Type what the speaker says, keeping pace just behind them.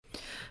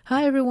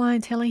Hi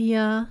everyone, Taylor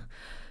here.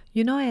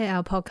 At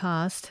our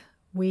podcast,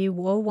 we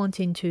were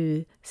wanting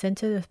to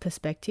center the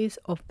perspectives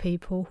of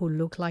people who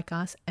look like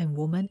us and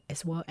women,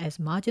 as well as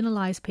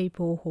marginalized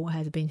people who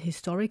has been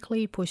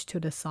historically pushed to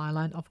the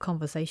sideline of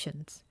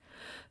conversations.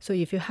 So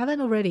if you haven't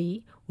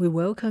already, we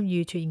welcome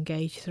you to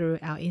engage through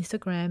our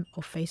Instagram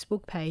or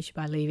Facebook page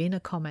by leaving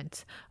a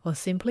comment, or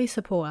simply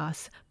support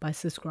us by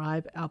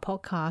subscribe our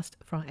podcast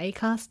from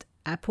Acast,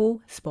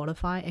 Apple,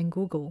 Spotify, and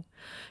Google.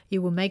 It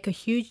will make a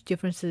huge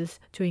difference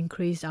to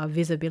increase our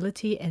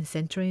visibility and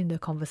centering the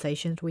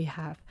conversations we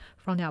have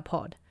from our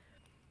pod.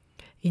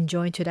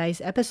 Enjoy today's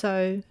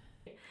episode.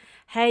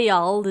 Hey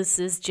y'all, this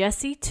is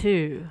Jessie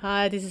too.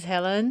 Hi, this is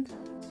Helen.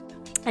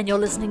 And you're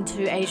listening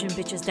to Asian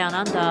Bitches Down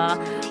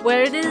Under,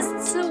 where it is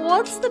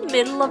towards the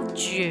middle of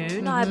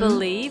June, I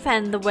believe,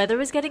 and the weather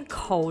is getting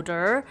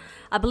colder.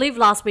 I believe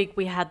last week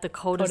we had the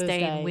coldest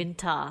day in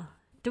winter.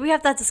 Did we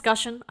have that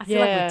discussion? I feel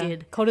like we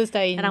did. Coldest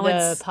day in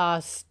the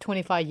past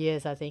 25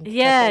 years, I think.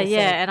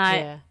 And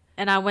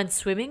I went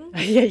swimming.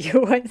 Yeah,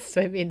 you went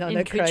swimming on in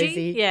a Coogee.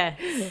 crazy Yeah.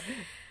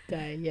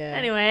 day, yeah.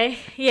 Anyway,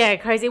 yeah,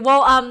 crazy.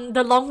 Well,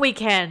 this long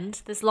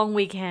weekend, me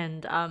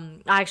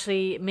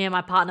and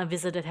my partner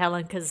visited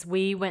Helen because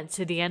we went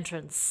to the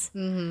entrance.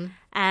 Mm-hmm.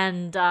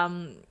 And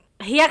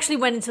he actually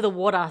went into the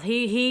water.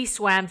 He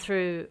swam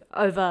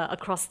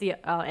across the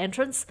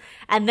entrance,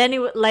 and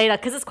then later,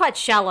 because it's quite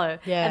shallow,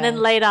 and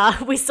then later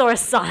we saw a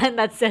sign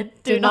that said,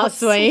 do not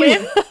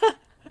swim.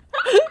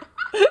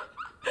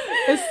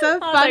 It's so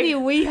funny.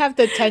 We have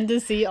the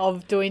tendency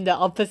of doing the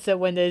opposite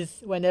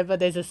whenever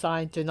there's a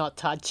sign, do not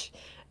touch.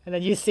 And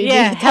then you see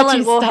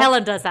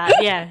Helen does that.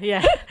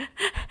 Yeah.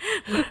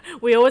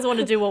 We always want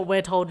to do what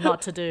we're told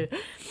not to do.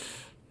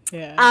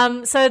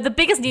 Yeah. So the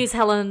biggest news,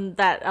 Helen,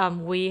 that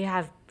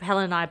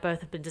Helen and I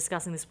both have been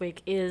discussing this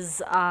week is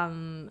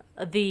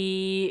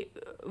the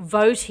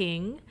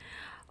voting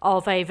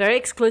of a very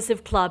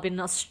exclusive club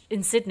in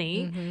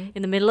Sydney,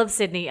 in the middle of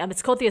Sydney.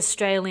 It's called the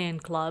Australian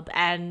Club,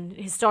 and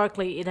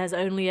historically it has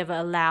only ever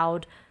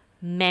allowed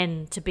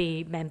men to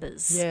be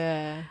members.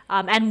 Yeah.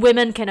 And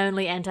women can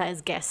only enter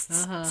as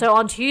guests. So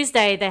on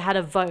Tuesday they had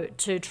a vote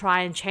to try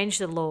and change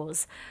the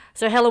laws.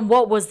 So Helen,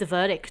 what was the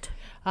verdict?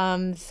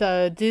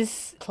 So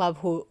this club,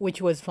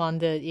 which was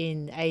founded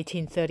in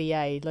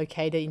 1838,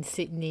 located in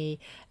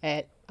Sydney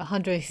at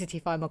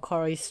 165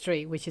 Macquarie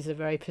Street, which is a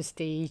very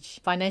prestige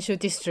financial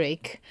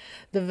district.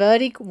 The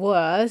verdict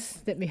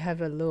was, let me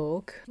have a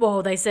look.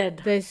 Well, they said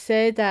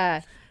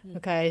that,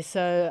 okay,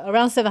 so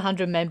around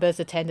 700 members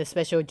attend a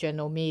special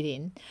general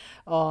meeting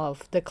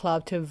of the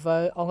club to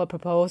vote on a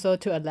proposal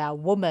to allow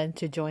women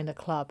to join the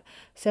club.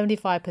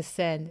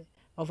 75%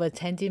 of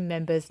attending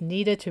members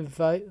needed to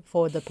vote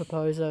for the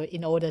proposal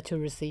in order to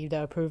receive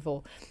the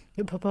approval.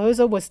 The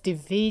proposal was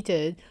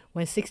defeated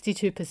when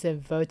 62%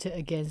 voted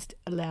against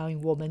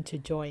allowing women to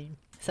join.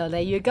 So there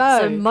you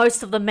go. So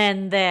most of the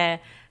men there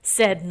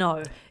said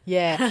no.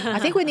 Yeah. I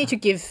think we need to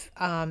give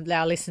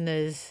our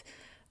listeners,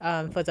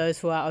 for those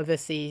who are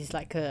overseas,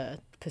 like a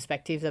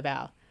perspective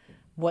about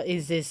what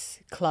is this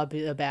club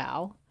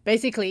about.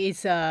 Basically,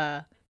 it's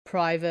a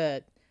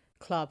private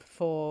club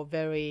for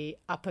very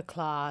upper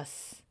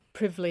class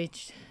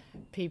privileged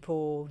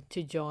people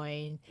to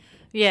join.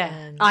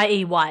 Yeah,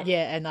 i.e. white.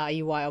 Yeah, and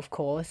i.e. white, of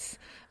course.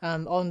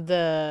 On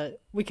the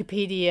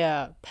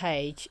Wikipedia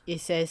page,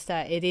 it says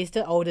that it is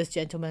the oldest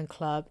gentleman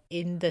club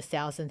in the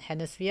Southern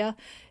Hemisphere.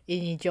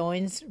 It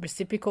enjoys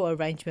reciprocal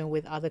arrangement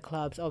with other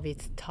clubs of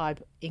its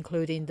type,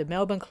 including the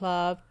Melbourne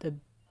Club, the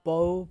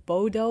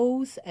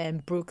Bordeaux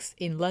and Brooks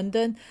in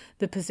London,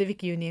 the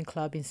Pacific Union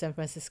Club in San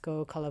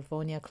Francisco,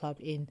 California Club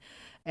in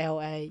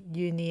LA,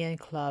 Union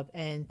Club,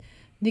 and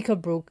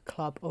Knickerbrook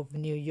Club of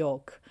New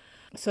York.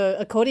 So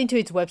according to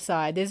its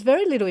website, there's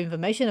very little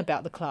information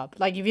about the club.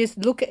 Like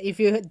if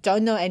you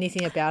don't know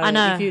anything about it,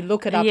 if you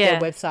look it up their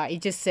website,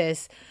 it just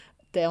says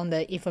that on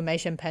the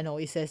information panel,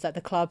 it says that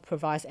the club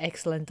provides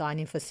excellent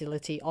dining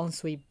facility,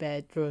 ensuite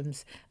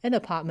bedrooms and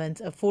apartments,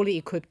 a fully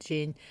equipped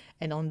gym,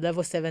 and on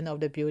level 7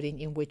 of the building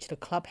in which the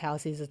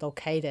clubhouse is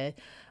located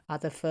are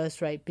the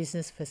first-rate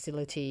business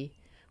facility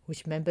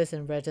which members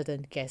and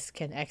resident guests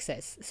can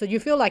access. So you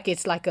feel like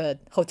it's like a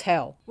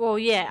hotel. Well,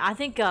 yeah, I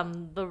think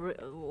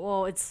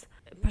it's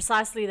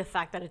precisely the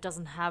fact that it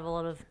doesn't have a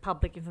lot of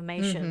public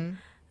information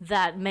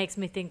that makes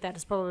me think that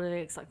it's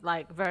probably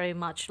like very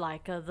much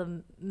like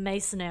the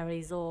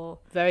Masonaries or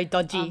very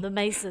dodgy, the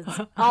Masons,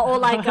 or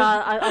like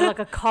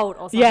a cult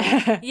or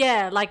something.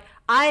 Yeah. Like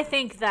I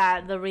think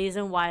that the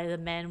reason why the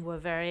men were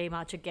very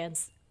much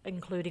against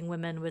including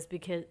women was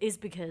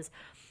because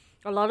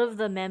a lot of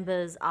the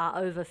members are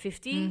over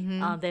 50.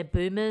 They're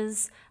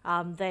boomers.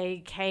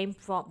 They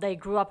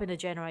grew up in a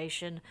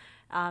generation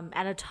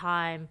at a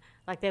time,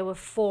 like they were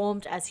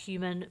formed as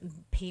human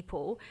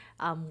people,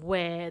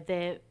 where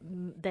their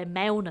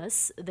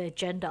maleness, their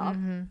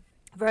gender,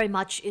 very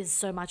much is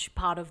so much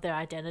part of their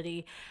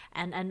identity,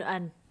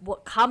 and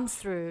what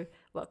comes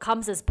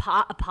as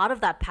a part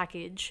of that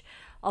package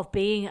of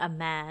being a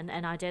man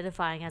and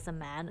identifying as a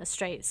man, a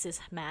straight cis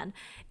man,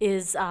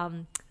 is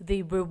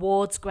the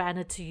rewards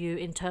granted to you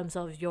in terms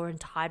of your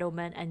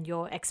entitlement and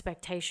your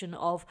expectation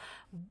of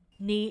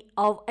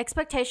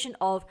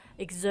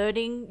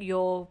exerting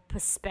your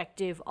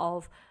perspective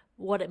of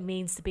what it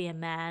means to be a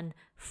man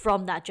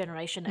from that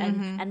generation.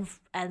 And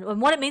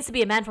what it means to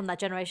be a man from that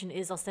generation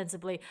is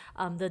ostensibly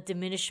the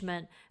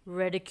diminishment,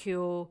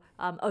 ridicule,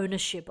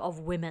 ownership of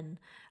women,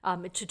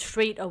 to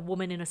treat a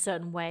woman in a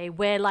certain way,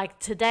 where like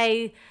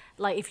today,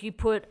 like if you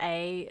put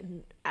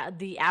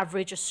the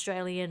average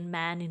Australian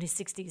man in his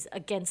 60s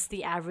against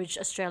the average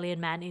Australian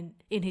man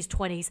in his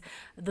 20s,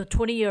 the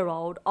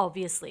 20-year-old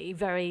obviously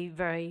very,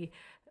 very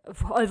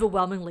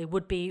overwhelmingly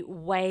would be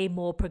way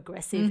more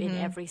progressive in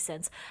every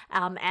sense,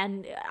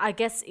 and I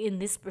guess in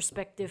this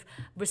respect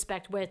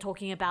we're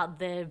talking about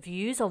their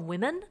views on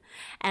women.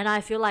 And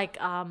I feel like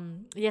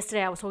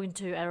yesterday I was talking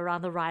to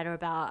Around the Writer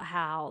about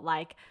how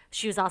like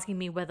she was asking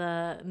me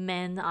whether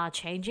men are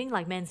changing,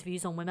 like men's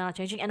views on women are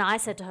changing, and I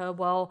said to her,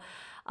 well,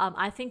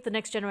 I think the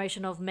next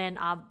generation of men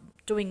are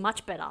doing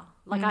much better.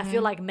 Like I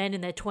feel like men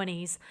in their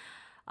 20s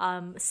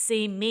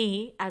see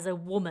me as a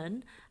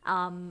woman,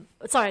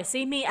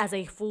 see me as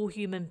a full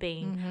human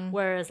being,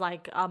 whereas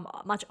like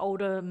much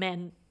older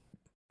men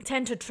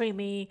tend to treat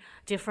me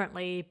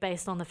differently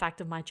based on the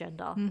fact of my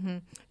gender.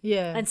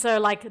 Yeah. And so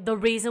like the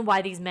reason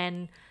why these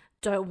men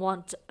don't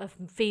want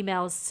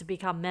females to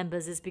become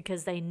members is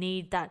because they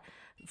need that.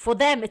 For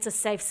them, it's a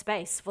safe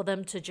space for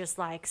them to just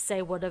like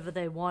say whatever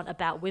they want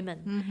about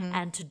women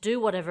and to do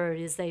whatever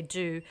it is they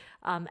do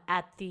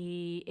at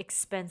the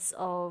expense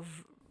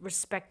of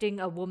respecting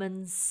a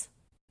woman's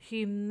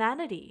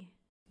humanity.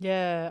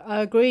 Yeah,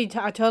 I agree.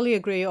 I totally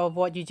agree of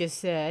what you just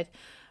said.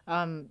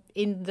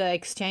 In the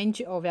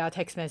exchange of our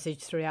text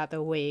message throughout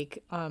the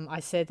week, I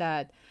said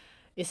that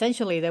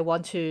essentially they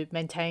want to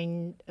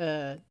maintain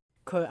a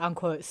quote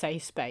unquote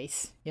safe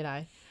space, you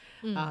know,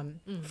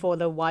 for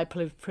the white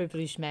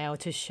privileged male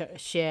to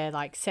share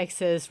like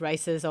sexist,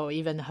 racist, or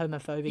even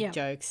homophobic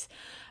jokes,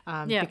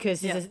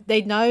 because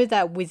they know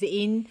that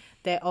within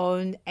their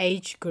own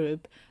age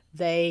group,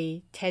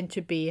 they tend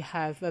to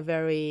have a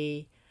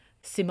very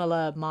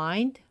similar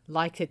mind,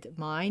 like-it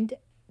mind.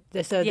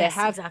 So they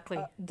have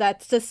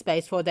that's the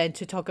space for them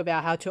to talk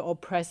about how to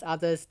oppress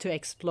others, to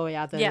exploit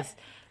others,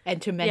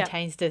 and to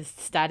maintain the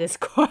status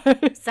quo.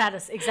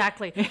 Status,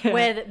 exactly.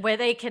 Where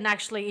they can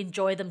actually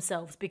enjoy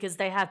themselves because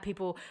they have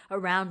people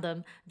around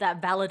them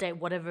that validate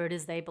whatever it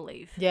is they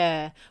believe.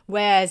 Yeah.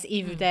 Whereas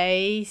if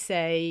they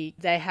say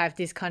they have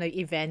this kind of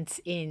events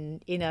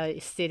in a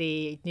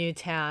city, new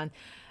town,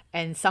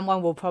 and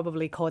someone will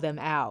probably call them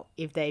out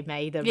if they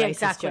made a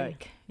racist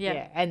joke.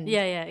 And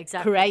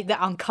exactly. create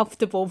the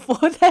uncomfortable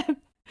for them.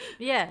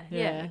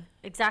 Yeah,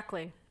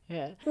 exactly.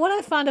 Yeah. What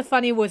I found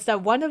funny was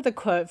that one of the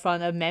quote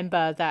from a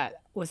member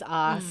that was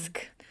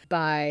asked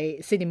by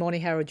Sydney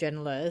Morning Herald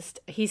journalist,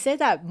 he said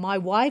that my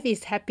wife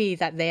is happy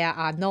that there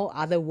are no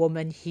other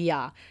women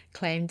here,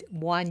 claimed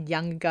one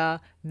younger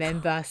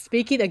member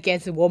speaking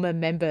against women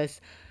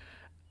members.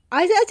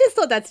 I just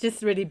thought that's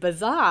just really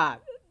bizarre.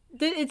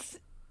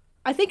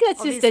 I think that's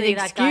Obviously,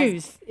 just an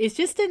excuse. It's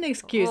just an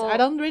excuse. I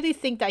don't really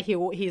think that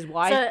his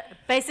wife... So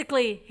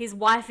basically, his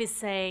wife is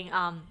saying,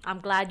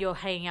 I'm glad you're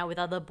hanging out with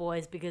other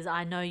boys because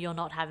I know you're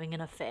not having an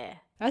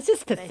affair. That's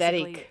just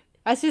pathetic. Basically.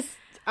 That's just...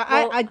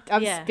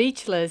 I'm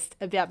speechless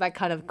about that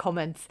kind of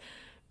comments.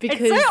 Because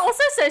it's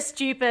also so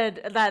stupid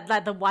that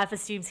like the wife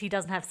assumes he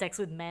doesn't have sex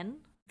with men.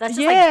 That's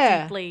just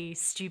like deeply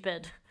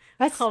stupid.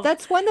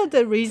 That's one of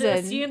the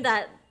reasons. To assume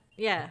that,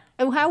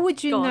 And how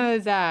would you know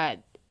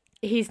that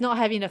he's not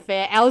having an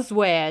affair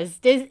elsewhere?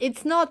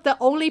 It's not the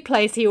only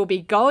place he will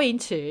be going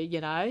to,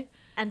 you know?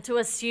 And to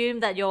assume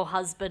that your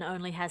husband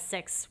only has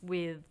sex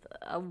with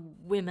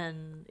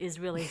women is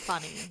really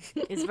funny.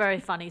 It's very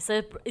funny.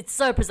 So it's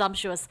so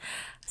presumptuous.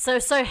 So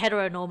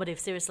heteronormative,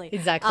 seriously.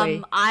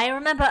 Exactly. I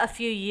remember a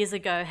few years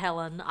ago,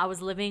 Helen, I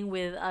was living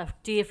with a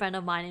dear friend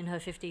of mine in her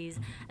 50s,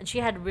 and she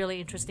had really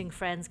interesting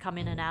friends come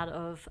in and out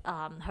of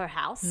her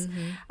house.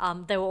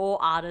 They were all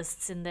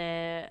artists in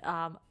their,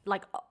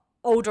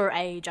 older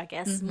age, I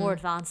guess, more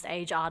advanced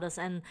age artists,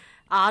 and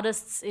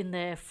artists in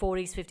their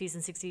 40s, 50s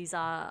and 60s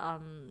are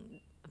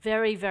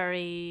very,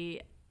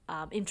 very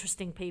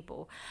interesting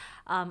people.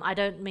 I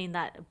don't mean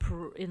that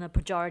in a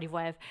pejorative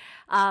way.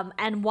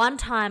 And one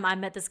time I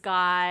met this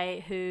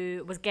guy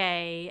who was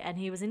gay and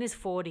he was in his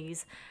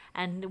 40s,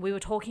 and we were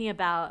talking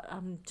about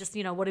just,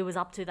 what he was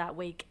up to that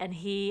week. And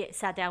he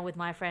sat down with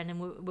my friend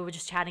and we were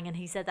just chatting, and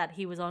he said that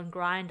he was on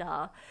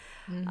Grindr.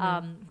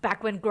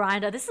 Back when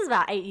Grindr, this is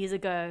about 8 years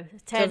ago,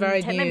 10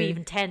 maybe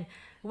even 10,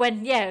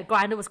 when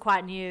Grindr was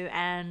quite new,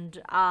 and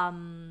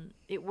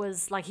it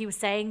was like he was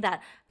saying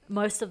that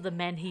most of the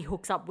men he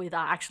hooks up with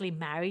are actually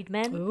married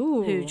men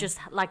who just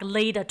like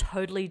lead a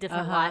totally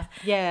different life.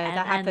 Yeah,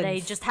 that happens.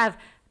 And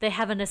they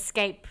have an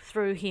escape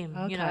through him,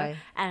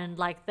 and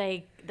like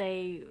they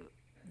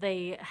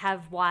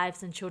have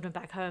wives and children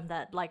back home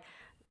that like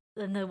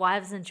and the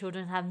wives and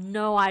children have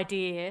no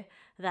idea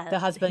that The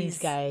husband is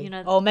he's, gay. you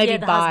know, Or maybe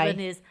the bi.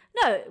 husband is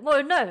no.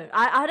 Well, no,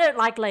 I don't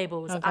like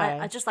labels. Okay.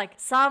 I just like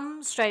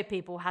some straight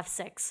people have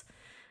sex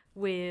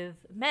with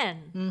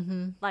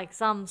men, like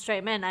some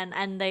straight men,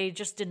 and they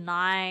just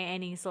deny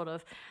any sort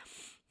of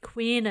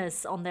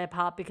queerness on their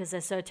part because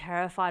they're so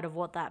terrified of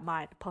what that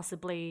might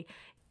possibly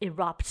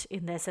erupt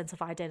in their sense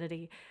of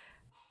identity.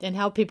 And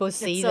how people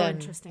see so them.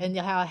 interesting. And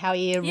how it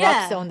erupts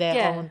Yeah, on their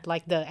yeah. own,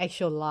 like the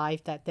actual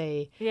life that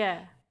they,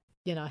 Yeah.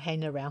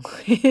 hang around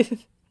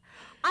with.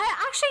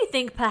 I actually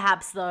think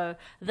perhaps though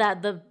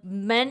that the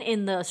men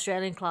in the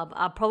Australian club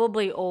are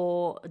probably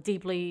all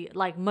deeply,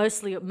 like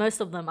most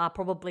of them are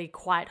probably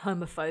quite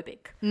homophobic.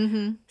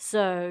 Mm-hmm.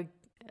 So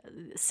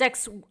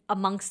sex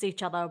amongst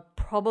each other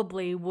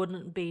probably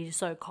wouldn't be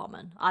so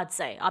common, I'd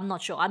say. I'm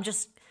not sure. I'm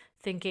just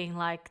thinking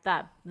like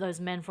that those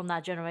men from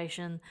that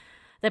generation,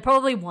 they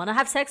probably want to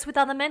have sex with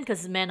other men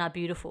because men are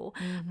beautiful,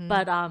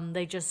 but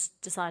they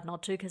just decide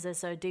not to because they're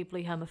so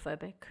deeply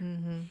homophobic.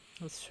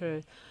 That's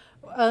true.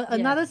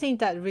 Another thing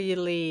that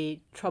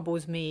really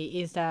troubles me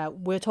is that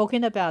we're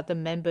talking about the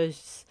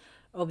members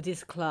of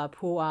this club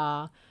who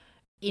are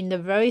in the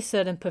very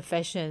certain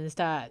professions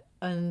that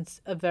earns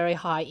a very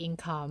high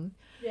income.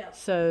 Yeah.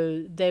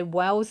 So their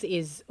wealth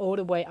is all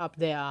the way up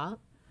there.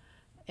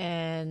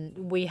 And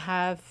we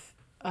have,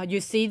 you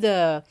see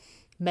the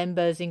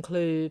members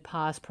include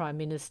past prime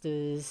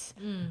ministers,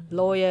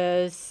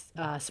 lawyers,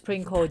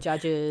 Supreme Court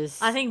judges.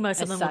 I think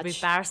most of them would be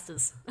such.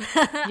 barristers.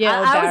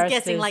 Yeah, I was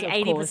guessing like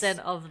barristers,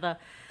 of 80% of the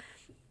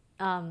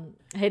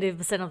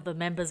 80% of the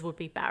members would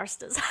be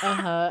barristers.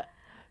 But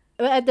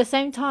at the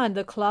same time,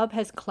 the club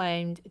has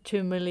claimed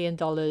 $2 million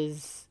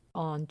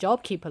on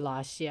JobKeeper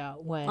last year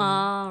when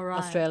Right.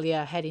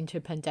 Australia had into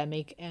a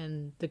pandemic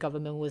and the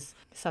government was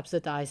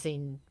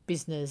subsidizing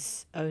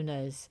business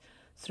owners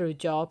through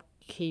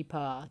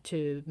JobKeeper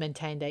to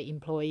maintain their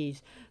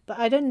employees. But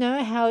I don't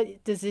know how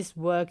does this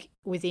work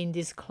within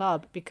this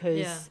club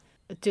because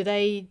do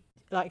they,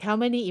 like, how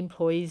many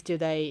employees do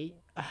they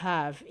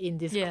have in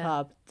this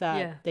club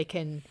that they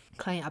can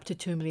claim up to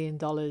 $2 million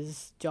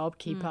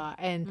JobKeeper?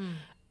 And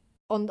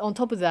on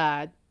top of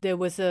that, there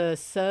was a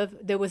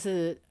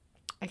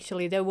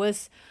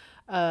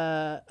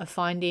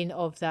finding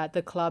of that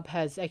the club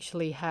has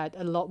actually had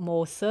a lot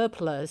more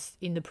surplus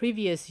in the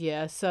previous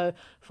year. So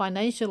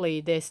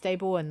financially, they're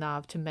stable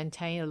enough to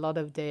maintain a lot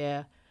of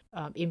their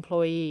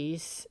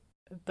employees.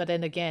 But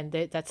then again,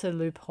 that's a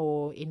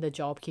loophole in the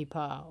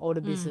JobKeeper or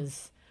the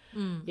business.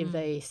 If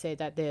they say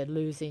that they're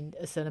losing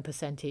a certain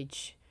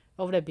percentage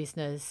of their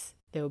business,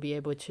 they'll be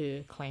able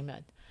to claim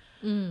it.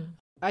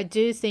 I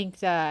do think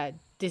that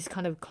this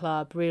kind of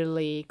club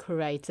really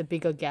creates a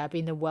bigger gap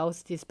in the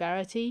wealth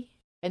disparity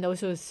and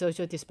also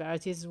social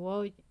disparities as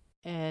well.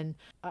 And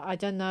I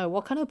don't know,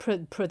 what kind of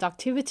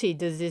productivity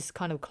does this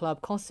kind of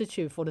club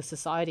constitute for the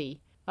society?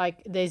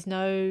 Like, there's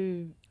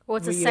no Well,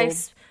 it's a real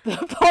safe.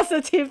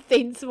 positive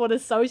things for the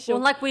social.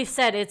 Well, like we've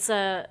said, it's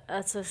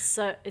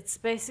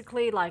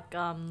basically like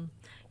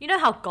you know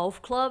how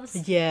golf clubs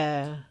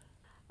Yeah.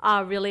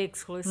 are really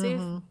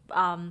exclusive.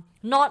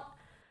 Not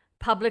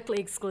publicly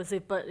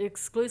exclusive, but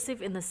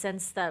exclusive in the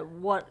sense that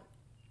what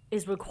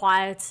is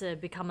required to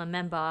become a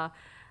member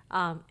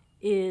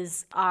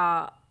is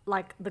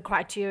like the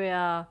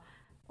criteria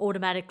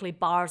automatically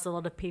bars a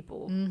lot of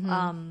people.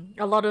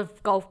 A lot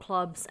of golf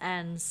clubs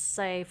and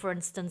say, for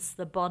instance,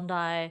 the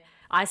Bondi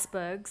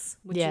Icebergs,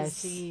 which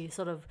is the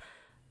sort of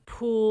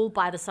pool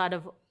by the side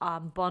of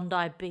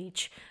Bondi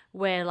Beach,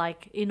 where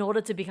like in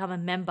order to become a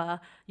member,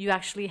 you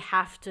actually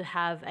have to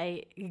have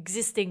a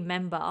existing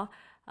member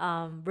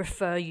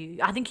refer you.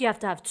 I think you have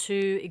to have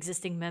 2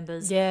 existing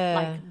members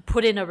like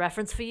put in a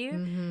reference for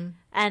you.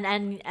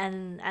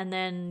 And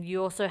then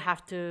you also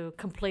have to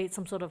complete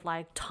some sort of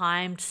like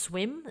timed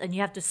swim, and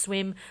you have to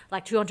swim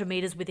like 200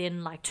 meters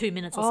within like 2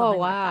 minutes or something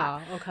like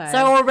that. Okay. So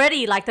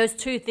already like those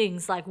 2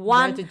 things, like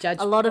one, to judge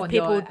a lot of on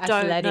people your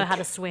don't know athletic- how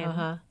to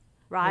swim,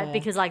 right? Yeah.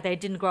 Because like they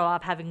didn't grow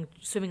up having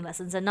swimming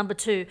lessons. And number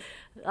 2,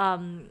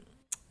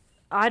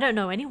 I don't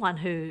know anyone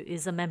who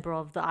is a member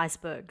of the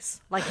Icebergs.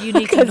 Like you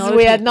need to Because know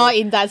we are people. not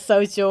in that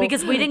social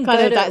Because we didn't kind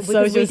go of to- that because we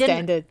social didn't-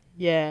 standard.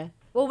 Yeah.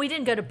 Well, we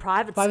didn't go to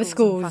private Private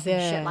schools and schools, fucking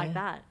shit yeah. like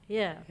that.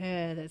 Yeah.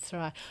 Yeah, that's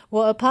right.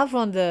 Well, apart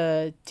from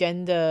the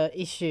gender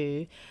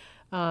issue,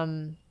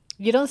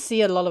 you don't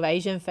see a lot of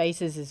Asian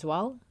faces as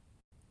well.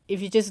 If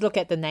you just look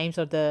at the names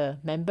of the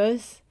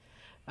members,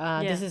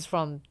 this is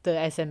from the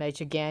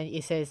SMH again.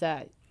 It says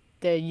that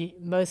they're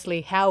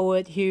mostly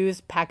Howard,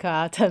 Hughes,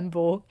 Packard,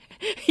 Turnbull.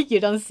 You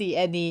don't see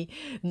any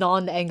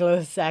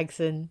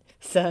non-Anglo-Saxon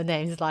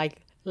surnames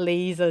like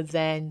Lees or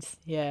Zans.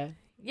 Yeah.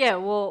 Yeah,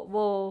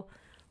 well,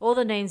 all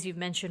the names you've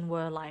mentioned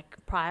were like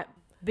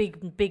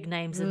big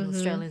names in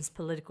Australia's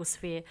political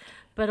sphere,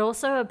 but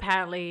also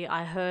apparently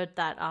I heard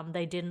that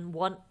they didn't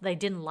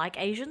like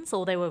Asians,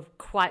 or they were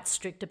quite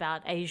strict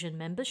about Asian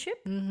membership.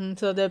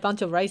 So they're a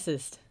bunch of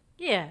racists.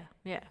 Yeah.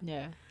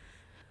 Yeah.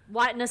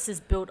 Whiteness is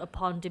built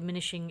upon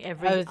diminishing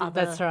every other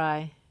That's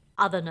right.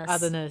 otherness.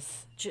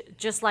 Otherness.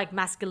 Just like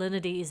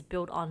masculinity is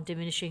built on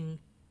diminishing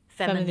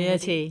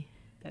Femininity.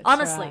 That's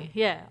Honestly, right.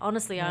 yeah.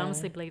 Honestly, I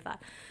honestly believe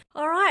that.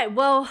 All right.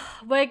 Well,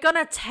 we're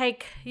gonna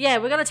take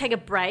a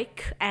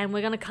break, and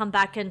we're gonna come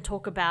back and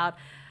talk about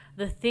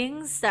the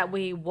things that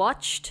we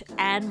watched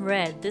and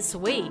read this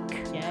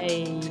week.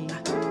 Yay.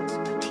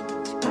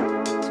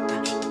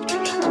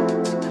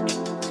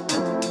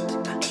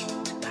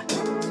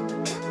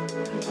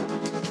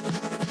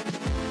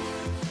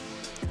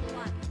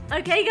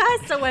 Okay,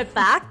 guys, so we're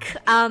back.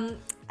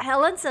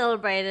 Helen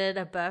celebrated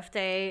a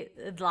birthday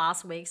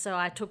last week, so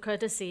I took her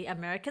to see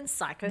American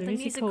Psycho, the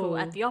musical,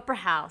 at the Opera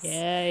House.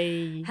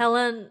 Yay.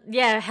 Helen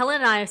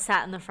and I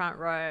sat in the front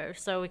row,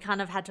 so we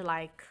kind of had to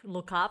like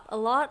look up a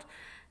lot,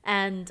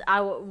 and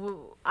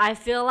I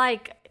feel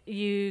like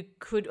you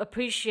could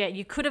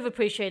have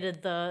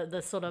appreciated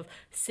the sort of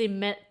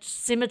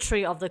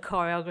symmetry of the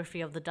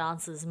choreography of the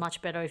dancers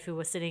much better if you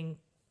were sitting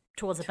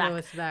towards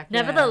the back.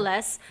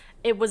 Nevertheless,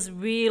 it was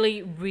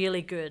really,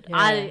 really good.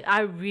 Yeah.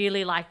 I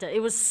really liked it.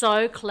 It was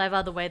so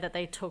clever the way that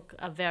they took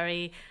a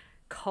very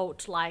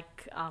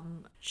cult-like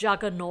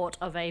juggernaut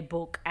of a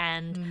book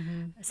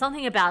and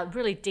something about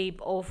really deep,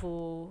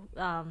 awful,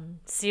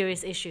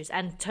 serious issues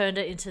and turned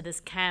it into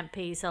this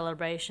campy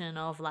celebration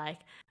of like,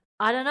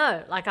 I don't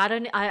know, like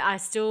I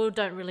still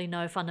don't really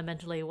know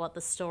fundamentally what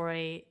the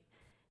story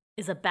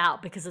is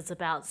about because it's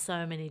about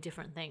so many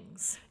different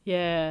things.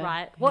 Yeah.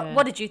 Right?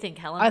 What did you think,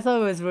 Helen? I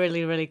thought it was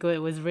really, really good. It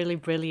was really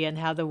brilliant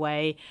how the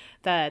way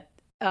that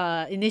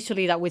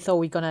initially that we thought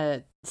we were going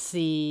to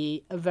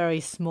see a very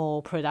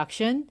small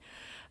production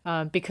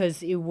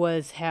because it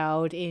was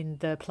held in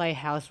the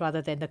Playhouse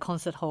rather than the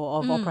concert hall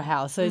of Opera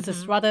House. So it's a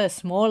rather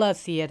smaller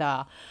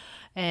theatre,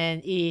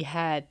 and it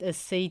had a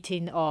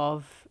seating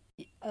of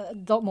a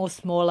lot more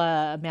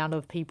smaller amount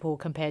of people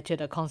compared to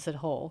the concert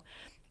hall.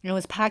 It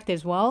was packed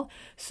as well.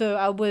 So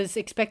I was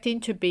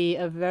expecting to be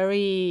a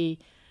very,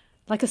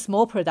 like a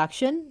small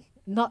production,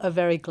 not a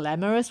very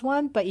glamorous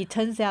one, but it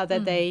turns out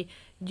that they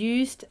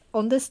used,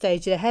 on the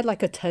stage, they had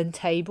like a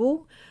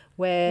turntable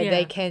where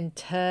they can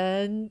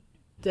turn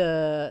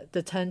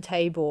the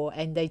turntable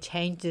and they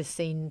change the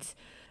scenes,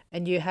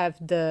 and you have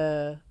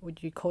what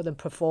do you call them,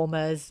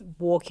 performers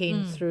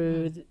walking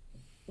through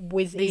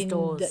within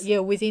doors.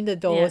 within the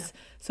doors.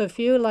 Yeah. So I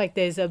feel like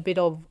there's a bit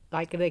of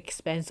like an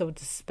expanse of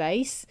the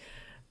space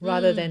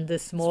rather than the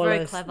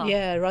smallest. clever.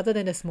 Yeah, rather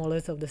than the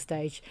smallest of the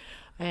stage.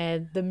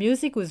 And the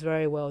music was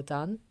very well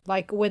done.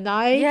 Like when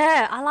I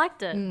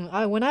liked it.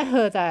 when I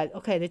heard that,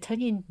 okay, they're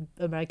turning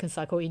American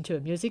Psycho into a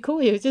musical,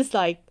 it was just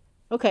like,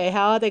 okay,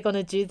 how are they going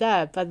to do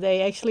that? But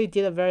they actually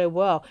did it very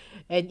well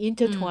and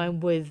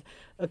intertwined with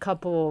a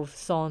couple of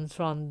songs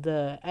from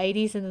the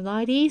 80s and the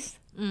 90s.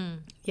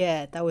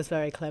 Yeah, that was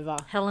very clever.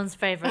 Helen's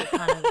favorite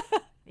kind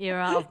of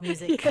era of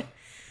music.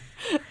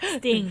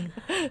 Sting.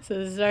 So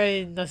it's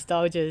very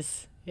nostalgic.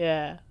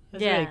 Yeah,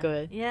 it's really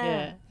good.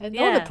 Yeah. And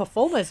all the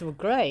performers were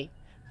great.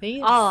 They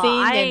sing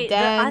and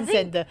dance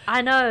and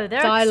I know,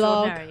 they're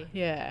dialogue. extraordinary.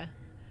 Yeah.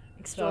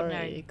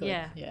 Extraordinary. Very good.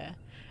 Yeah. Yeah.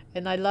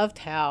 And I loved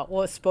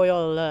how,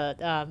 spoiler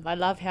alert, I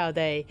love how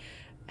they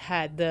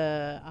had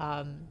the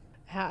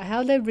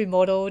how they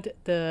remodeled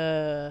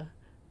the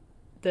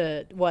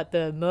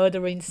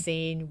murdering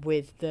scene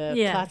with the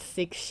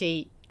plastic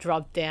sheet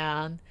dropped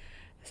down,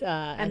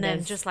 and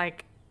then just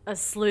like a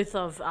sleuth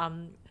of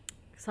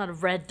sort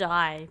of red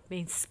dye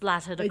being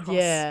splattered across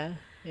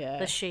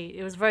the sheet.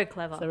 It was very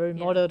clever. So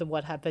remodeled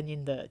what happened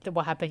in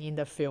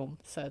the film.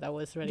 So that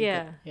was really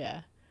good.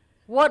 Yeah.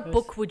 What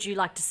book would you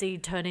like to see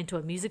turn into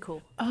a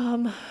musical?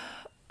 I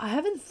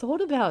haven't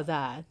thought about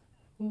that.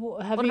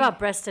 What about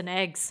Breast and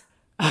Eggs?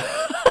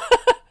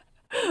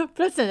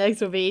 Breast and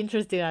Eggs would be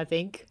interesting, I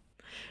think.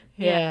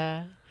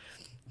 Yeah.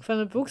 From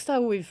the books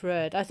that we've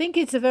read, I think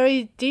it's a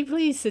very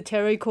deeply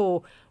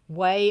satirical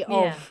way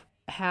of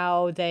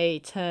how they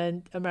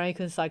turned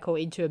American Psycho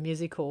into a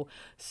musical.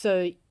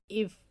 So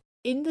if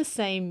in the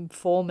same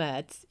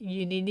format,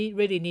 you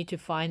really need to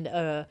find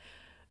a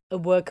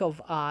work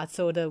of art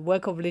or the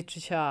work of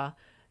literature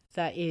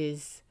that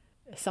is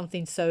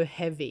something so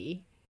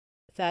heavy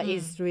that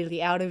is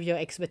really out of your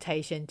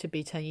expectation to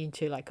be turned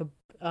into like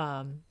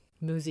a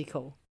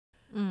musical.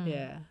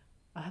 Yeah,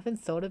 I haven't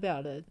thought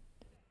about it.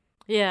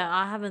 Yeah,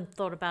 I haven't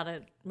thought about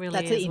it really.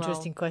 That's an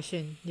interesting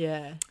question.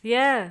 Yeah.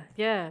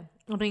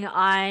 I mean,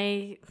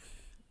 I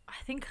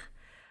think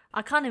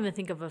I can't even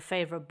think of a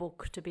favorite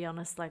book, to be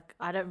honest. Like,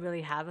 I don't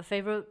really have a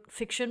favorite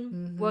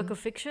work of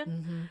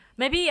fiction.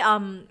 Maybe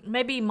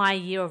My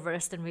Year of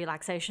Rest and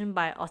Relaxation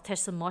by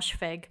Ottessa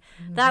Moshfegh.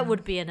 That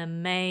would be an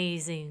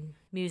amazing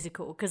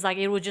musical because like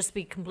it would just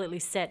be completely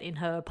set in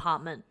her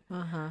apartment.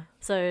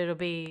 So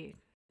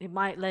it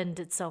might lend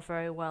itself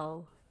very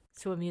well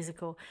to a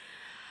musical.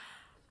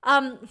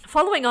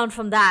 Following on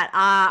from that,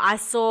 I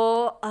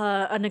saw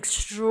an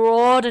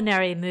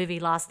extraordinary movie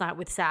last night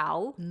with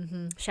Sal.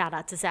 Shout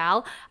out to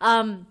Sal.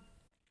 And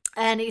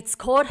it's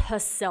called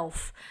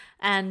Herself.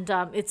 And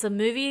it's a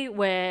movie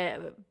where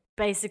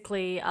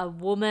basically a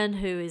woman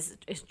who is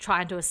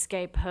trying to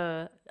escape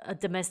a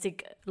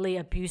domestically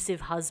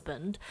abusive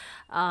husband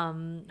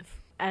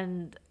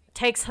and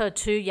takes her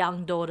two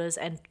young daughters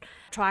and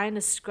trying to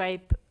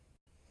escape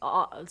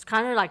it's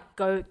kind of like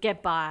go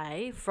get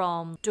by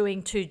from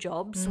doing two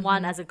jobs,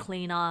 one as a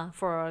cleaner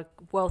for a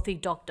wealthy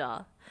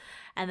doctor,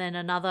 and then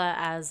another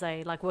as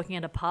a like working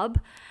at a pub.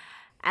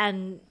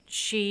 And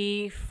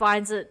she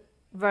finds it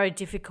very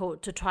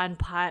difficult to try and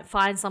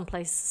find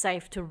someplace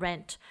safe to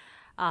rent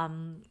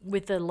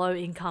with the low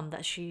income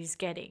that she's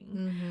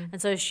getting.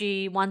 And so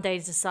she one day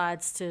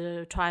decides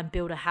to try and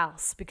build a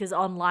house, because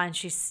online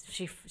she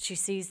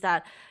sees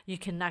that you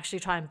can actually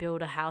try and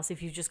build a house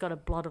if you've just got a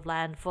plot of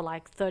land for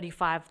like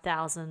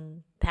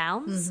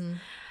 £35,000.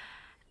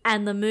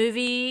 And the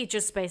movie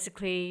just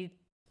basically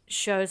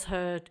shows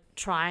her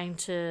trying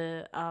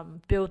to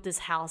build this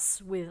house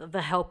with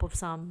the help of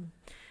some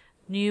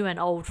new and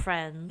old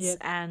friends.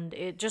 And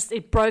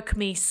it broke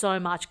me so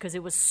much because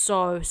it was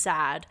so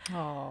sad.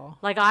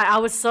 Like I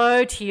was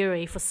so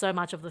teary for so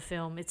much of the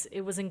film.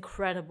 It was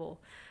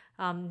incredible.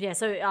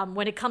 So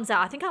when it comes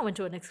out, I think I went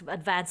to an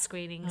advanced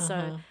screening.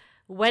 So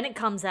when it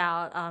comes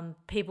out,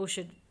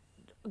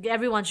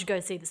 everyone should go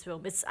see this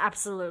film. It's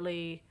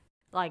absolutely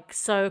like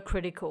so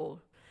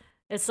critical.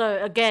 It's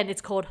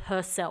called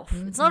Herself.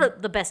 It's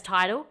not the best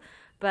title,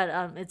 but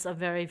it's a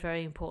very,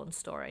 very important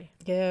story.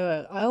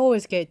 Yeah, I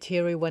always get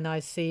teary when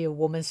I see a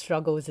woman's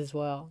struggles as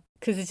well,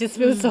 because it just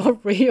feels so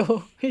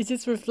real. It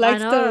just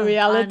reflects the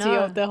reality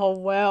of the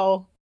whole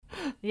world.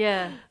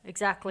 Yeah,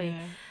 exactly.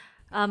 Yeah.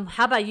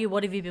 How about you?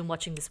 What have you been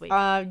watching this week?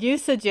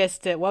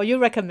 You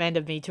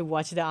recommended me to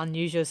watch The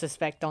Unusual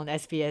Suspect on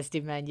SBS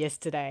Demand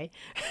yesterday.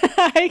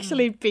 I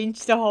actually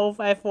binged the whole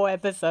 4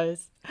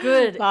 episodes.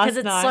 Good, because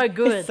it's so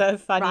good. It's so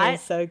funny, right? And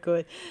so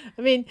good.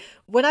 I mean,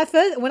 when I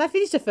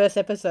finished the first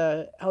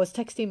episode, I was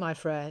texting my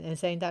friend and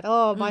saying that,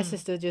 my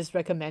sister just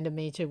recommended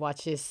me to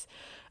watch this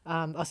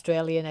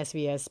Australian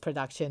SBS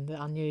production, The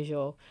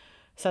Unusual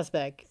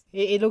Suspect.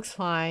 It looks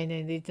fine,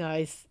 and it's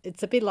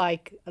a bit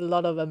like a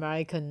lot of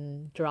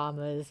American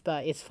dramas,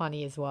 but it's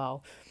funny as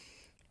well.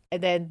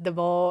 And then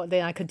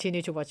I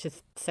continue to watch the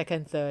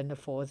second, third, and the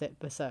fourth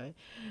episode.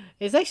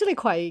 It's actually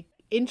quite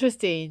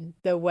interesting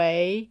the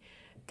way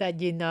that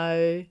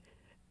it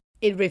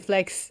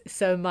reflects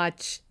so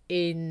much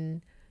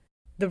in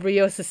the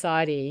real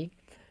society,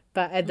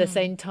 but at the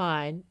same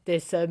time,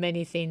 there's so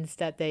many things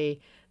that the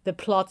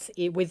plots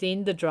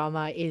within the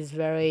drama is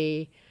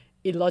very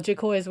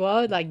illogical as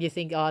well. Like you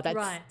think,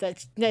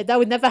 that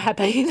would never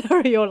happen in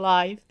real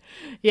life.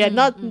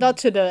 Not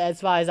to as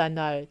far as I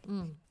know.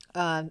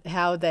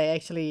 How they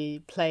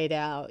actually played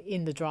out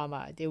in the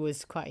drama, it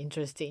was quite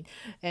interesting.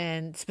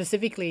 And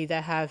specifically,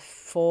 they have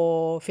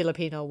 4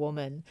 Filipino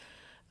women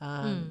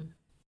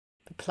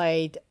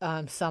played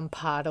some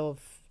part of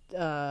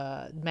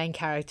main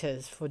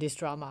characters for this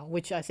drama,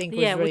 which I think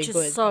was really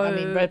good.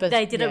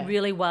 They did it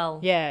really well.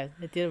 Yeah,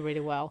 they did it really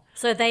well.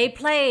 So they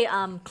play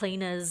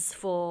cleaners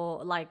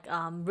for like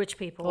rich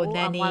people. Or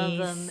nannies.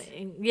 One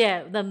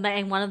of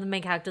them, one of the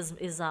main characters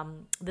is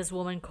this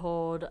woman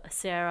called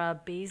Sarah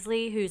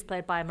Beasley, who's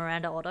played by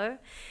Miranda Otto.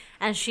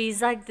 And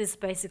she's like this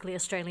basically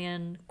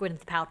Australian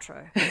Gwyneth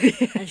Paltrow.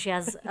 And she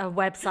has a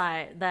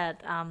website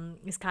that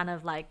is kind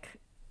of like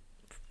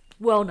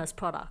wellness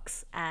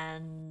products,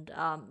 and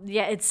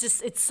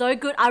it's so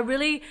good. I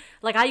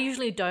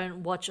usually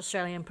don't watch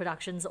Australian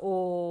productions,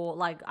 or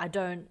like I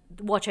don't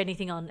watch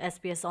anything on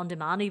SBS On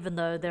Demand, even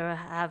though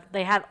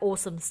they have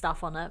awesome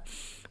stuff on it.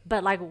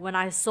 But like when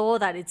I saw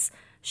that it's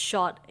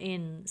shot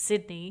in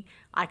Sydney,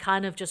 I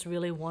kind of just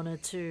really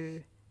wanted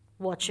to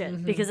watch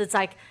it, because it's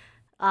like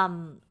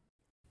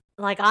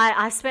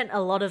I spent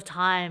a lot of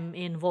time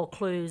in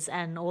Vaucluse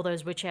and all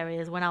those rich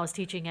areas when I was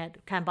teaching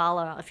at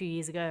Kambala a few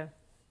years ago.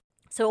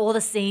 So all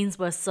the scenes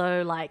were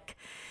so like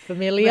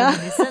familiar of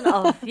that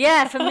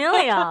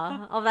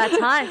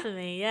time for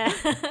me. Yeah.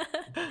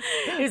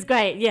 It was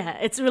great. Yeah,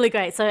 it's really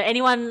great. So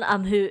anyone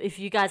if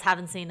you guys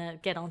haven't seen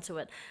it, get onto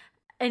it.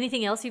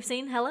 Anything else you've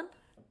seen, Helen?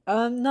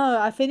 No,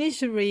 I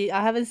finished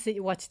I haven't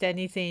watched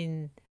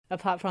anything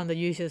apart from The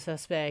Usual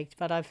Suspect,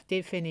 but I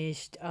did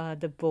finish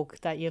the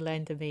book that you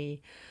lent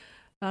me,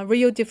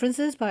 Real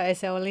Differences by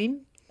S.L.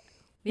 Lim.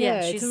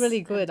 Yeah, it's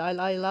really good. I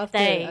loved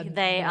it.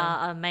 They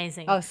are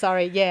amazing. Oh,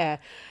 sorry. Yeah,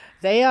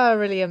 they are a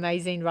really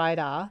amazing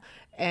writer,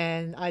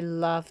 and I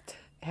loved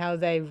how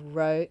they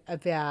wrote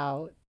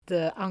about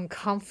the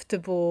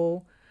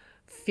uncomfortable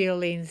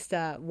feelings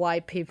that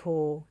white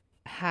people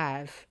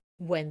have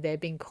when they're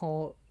being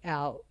called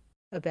out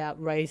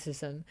about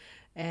racism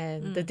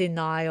and the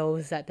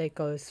denials that they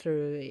go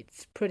through.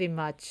 It's pretty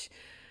much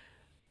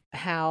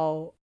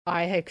how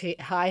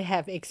I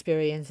have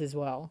experienced as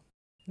well.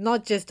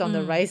 Not just on the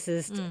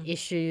racist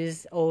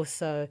issues,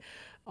 also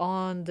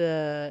on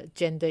the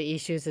gender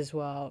issues as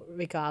well,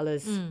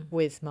 regardless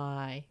with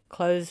my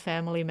close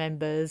family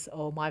members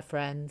or my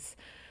friends.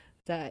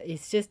 That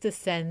it's just a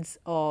sense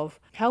of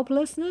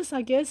helplessness,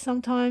 I guess,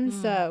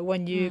 sometimes that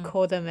when you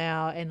call them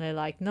out and they're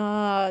like,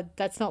 no,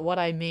 that's not what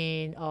I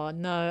mean, or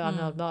no, I'm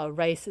not a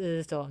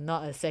racist or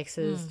not a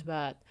sexist,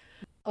 but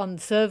on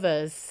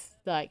surface,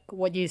 like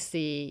what you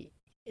see,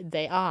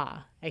 they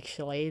are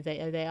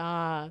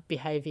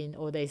behaving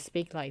or they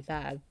speak like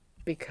that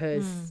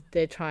because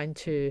they're trying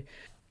to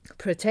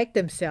protect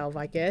themselves,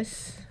 I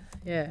guess.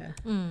 Yeah.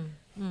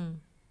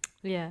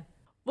 Yeah.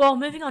 Well,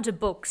 moving on to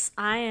books,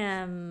 I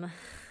am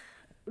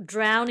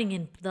drowning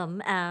in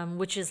them,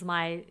 which is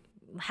my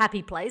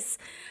happy place.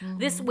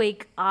 This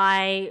week,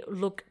 I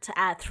looked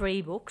at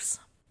 3 books,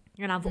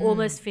 and I've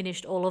almost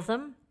finished all of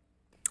them.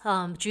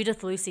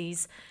 Judith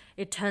Lucy's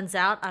It Turns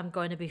Out I'm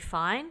Going to Be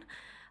Fine,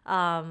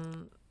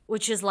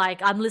 which is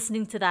like, I'm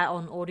listening to that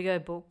on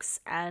audiobooks,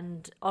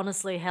 and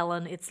honestly,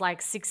 Helen, it's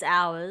like 6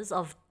 hours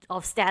of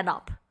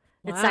stand-up.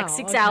 It's like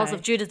 6 hours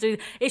of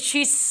Judith.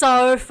 She's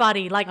so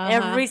funny. Like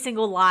every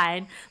single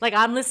line. Like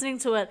I'm listening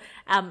to it,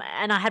 and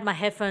I had my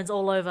headphones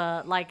all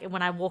over. Like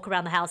when I walk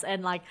around the house,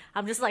 and like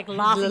I'm just like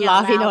laughing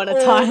out loud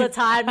all the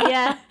time.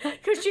 Yeah,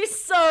 because she's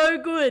so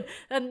good.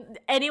 And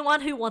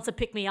anyone who wants to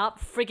pick me up,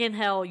 friggin'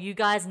 hell, you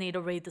guys need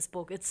to read this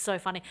book. It's so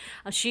funny.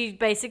 She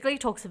basically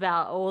talks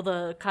about all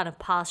the kind of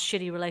past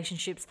shitty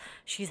relationships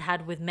she's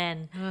had with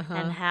men,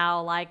 and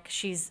how like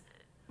she's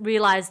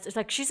realized, it's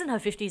like she's in her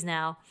 50s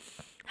now.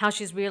 How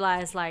she's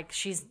realized like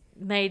she's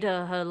made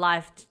her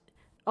life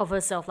of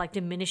herself like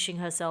diminishing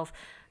herself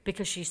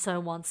because she so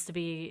wants to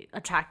be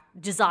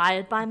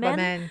desired by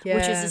men,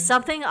 which is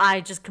something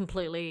I just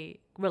completely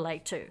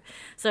relate to.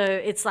 So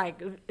it's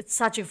like, it's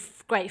such a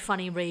great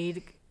funny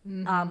read.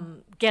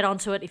 Get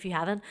onto it if you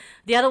haven't.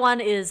 The other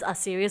one is a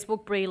serious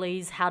book, Bree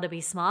Lee's How to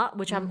Be Smart,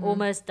 which I'm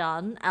almost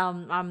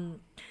done.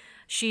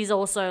 She's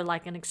also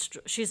like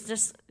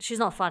she's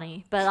not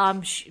funny, but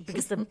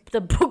because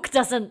the book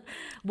doesn't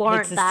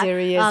warrant that. It's a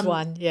serious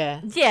one,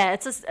 yeah. Yeah,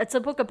 it's a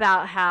book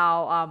about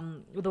how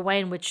the way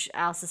in which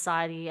our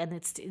society and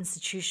its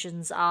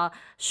institutions are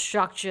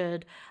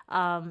structured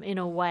in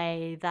a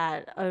way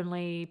that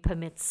only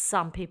permits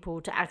some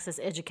people to access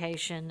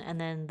education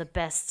and then the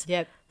best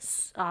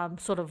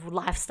sort of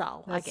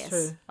lifestyle, I guess,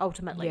 true.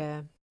 Ultimately.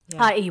 Yeah.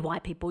 i.e.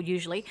 white people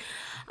usually.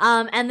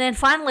 And then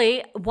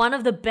finally, one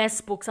of the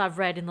best books I've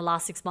read in the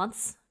last 6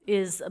 months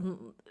is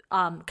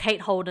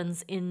Kate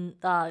Holden's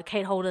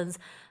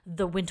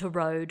The Winter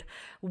Road,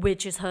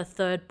 which is her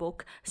 3rd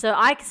book. So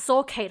I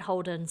saw Kate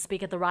Holden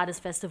speak at the Writers'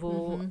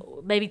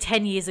 Festival maybe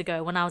 10 years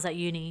ago when I was at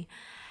uni.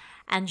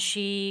 And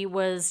she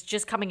was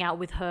just coming out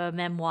with her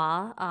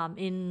memoir,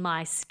 In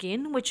My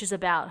Skin, which is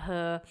about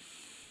her.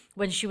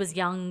 When she was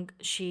young,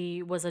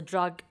 she was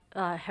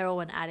a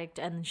heroin addict,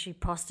 and she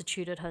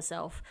prostituted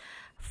herself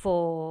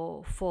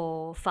for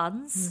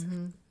funds.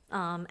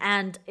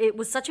 And it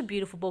was such a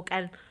beautiful book,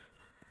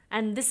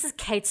 and this is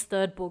Kate's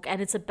 3rd book,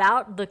 and it's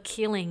about the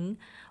killing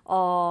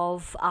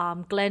of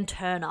Glenn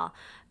Turner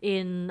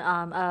in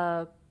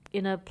a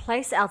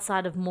place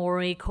outside of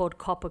Moree called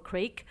Copper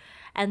Creek,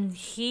 and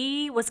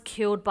he was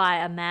killed by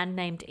a man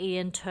named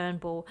Ian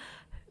Turnbull.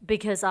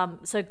 Because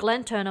so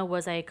Glenn Turner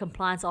was a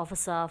compliance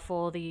officer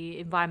for the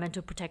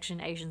Environmental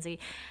Protection Agency,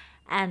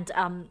 and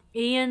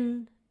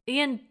Ian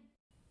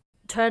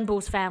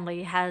Turnbull's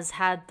family has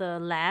had the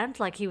land,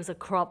 like he was a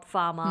crop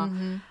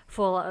farmer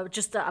for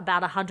just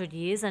about 100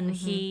 years, and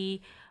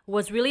he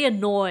was really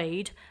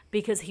annoyed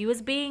because he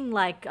was being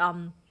like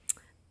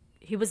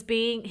he was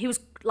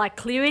like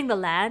clearing the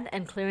land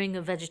and clearing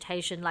the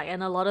vegetation, like,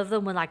 and a lot of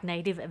them were like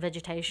native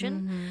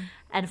vegetation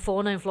and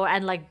fauna and flora,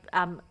 and like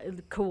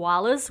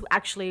koalas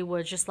actually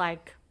were just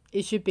like,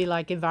 it should be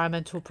like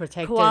environmental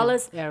protected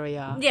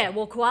area. Yeah,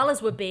 well,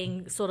 koalas were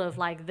being sort of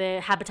like,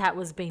 their habitat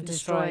was being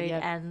destroyed,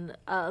 and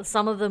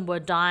some of them were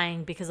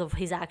dying because of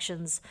his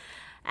actions.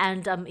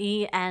 And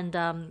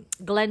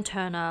Glenn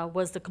Turner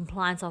was the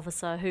compliance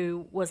officer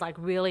who was like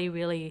really,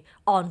 really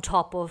on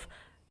top of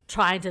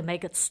trying to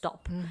make it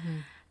stop.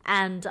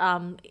 And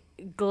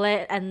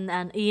Glenn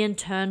and Ian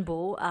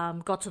Turnbull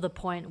got to the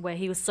point where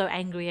he was so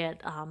angry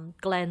at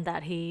Glenn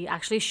that he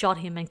actually shot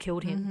him and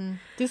killed him.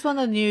 This one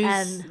on the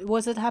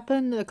news, it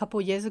happened a couple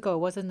of years ago,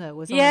 wasn't it?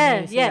 On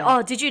the news,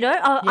 Oh, did you know?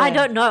 I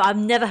don't know. I've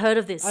never heard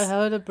of this. I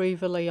heard it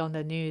briefly on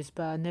the news,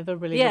 but I never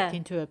really looked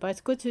into it. But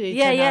it's good to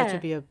turn out to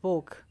be a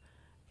book.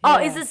 Oh,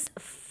 is this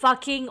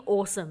fucking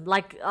awesome?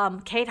 Like,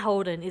 Kate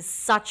Holden is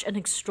such an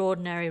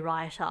extraordinary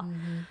writer.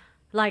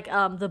 Like,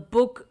 the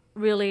book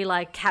really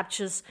like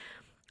captures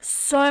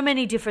so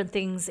many different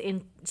things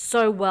in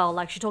so well.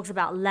 Like, she talks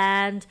about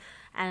land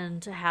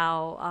and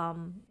how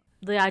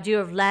the idea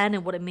of land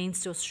and what it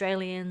means to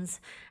Australians,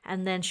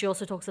 and then she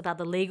also talks about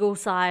the legal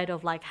side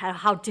of like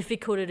how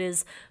difficult it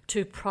is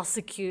to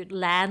prosecute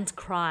land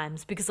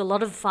crimes, because a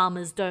lot of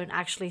farmers don't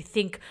actually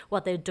think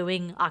what they're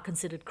doing are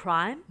considered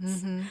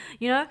crimes,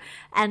 you know,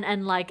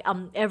 and like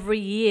every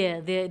year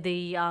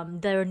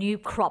there are new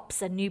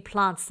crops and new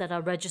plants that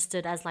are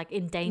registered as like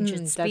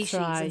endangered species,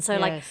 right, and so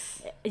like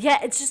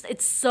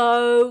it's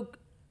so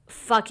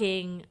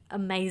fucking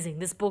amazing.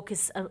 This book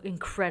is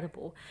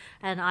incredible,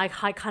 and I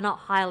cannot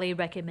highly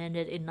recommend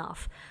it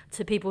enough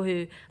to people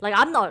who, like,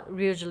 I'm not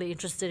usually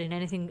interested in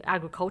anything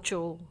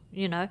agricultural,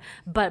 you know,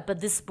 but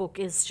this book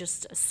is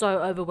just so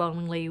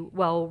overwhelmingly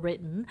well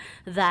written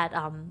that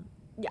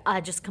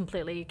I just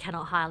completely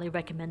cannot highly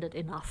recommend it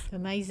enough.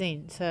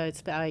 Amazing. So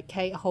it's by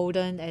Kate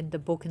Holden, and the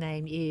book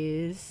name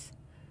is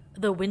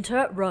The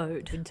Winter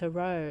Road. Winter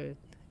Road.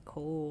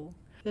 Cool.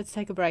 Let's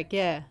take a break.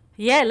 Yeah.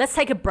 Yeah, let's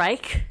take a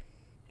break.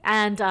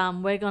 And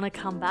we're going to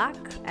come back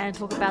and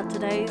talk about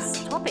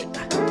today's topic.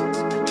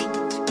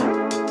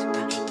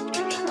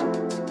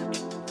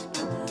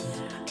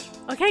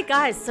 Okay,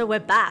 guys, so we're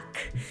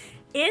back.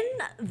 In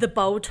The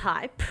Bold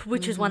Type,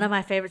 which is one of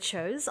my favorite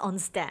shows on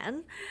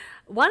Stan,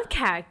 one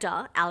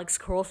character, Alex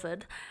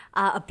Crawford,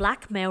 a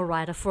black male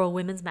writer for a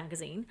women's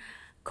magazine,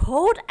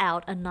 called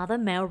out another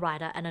male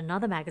writer and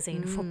another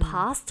magazine for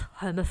past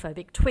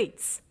homophobic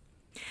tweets.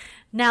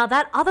 Now,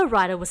 that other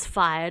writer was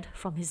fired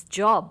from his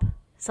job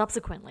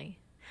subsequently.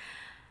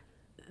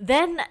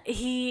 Then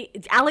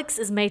Alex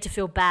is made to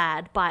feel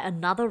bad by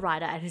another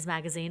writer at his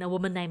magazine, a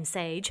woman named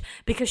Sage,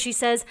 because she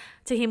says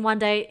to him one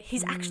day,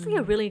 he's actually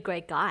a really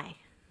great guy.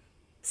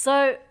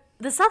 So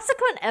the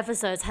subsequent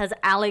episodes has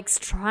Alex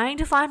trying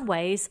to find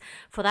ways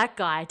for that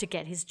guy to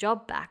get his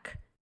job back.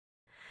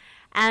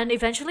 And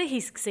eventually he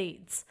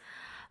succeeds.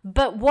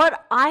 But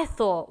what I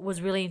thought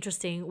was really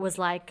interesting was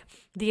like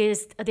the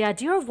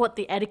idea of what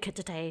the etiquette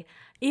today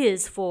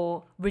is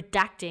for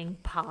redacting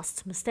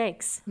past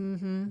mistakes.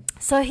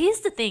 So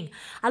here's the thing.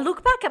 I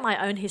look back at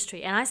my own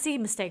history and I see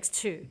mistakes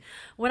too.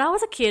 When I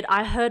was a kid,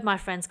 I heard my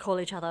friends call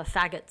each other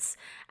faggots,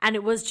 and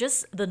it was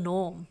just the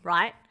norm,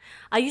 right?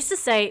 I used to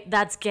say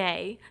that's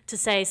gay to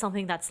say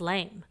something that's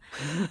lame.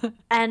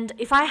 And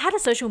if I had a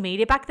social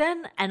media back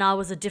then and I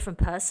was a different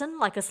person,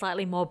 like a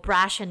slightly more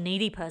brash and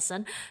needy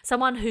person,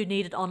 someone who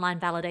needed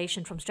online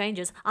validation from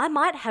strangers, I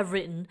might have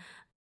written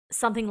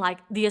something like,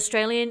 the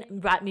Australian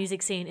rap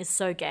music scene is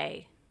so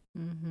gay.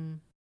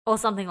 Or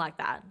something like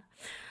that.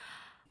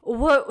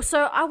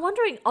 So I'm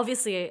wondering,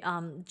 obviously,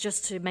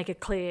 just to make it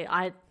clear,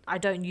 I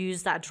don't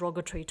use that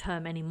derogatory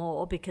term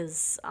anymore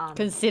because...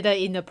 consider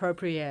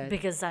inappropriate.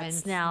 Because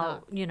that's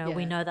now,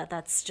 we know that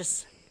that's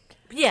just,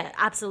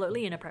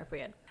 absolutely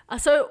inappropriate.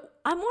 So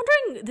I'm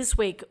wondering this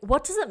week,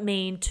 what does it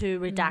mean to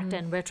redact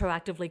and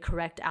retroactively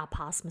correct our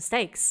past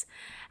mistakes?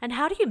 And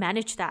how do you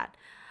manage that?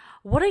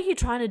 What are you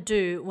trying to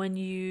do when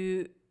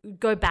you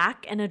go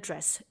back and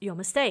address your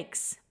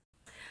mistakes?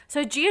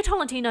 So Gia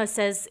Tolentino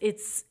says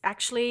it's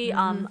actually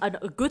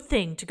a good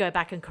thing to go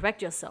back and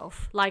correct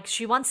yourself. Like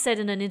she once said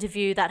in an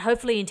interview that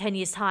hopefully in 10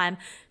 years' time,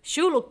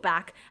 she'll look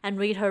back and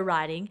read her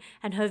writing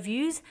and her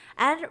views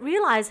and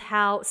realize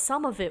how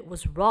some of it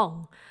was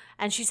wrong.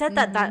 And she said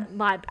that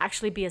might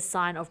actually be a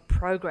sign of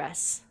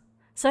progress.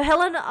 So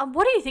Helen,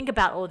 what do you think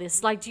about all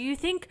this? Like, do you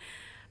think...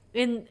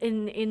 I'm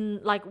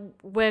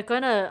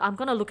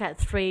gonna look at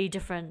 3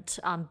 different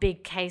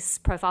big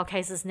profile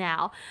cases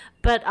now,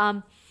 but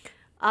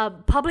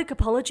public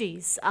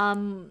apologies.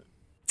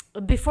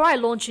 Before I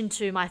launch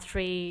into my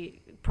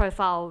 3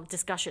 profile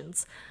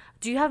discussions,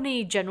 do you have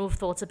any general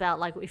thoughts about,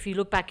 like, if you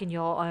look back in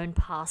your own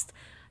past,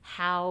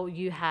 how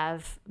you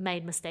have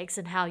made mistakes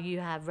and how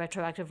you have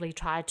retroactively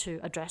tried to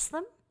address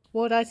them?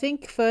 Well, I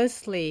think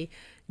firstly,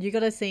 you got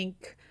to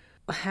think,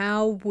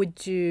 how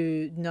would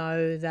you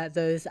know that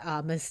those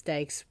are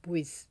mistakes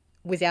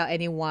without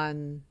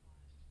anyone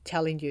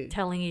telling you?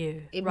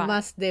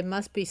 There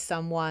must be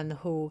someone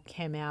who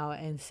came out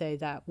and say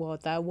that, well,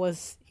 that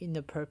was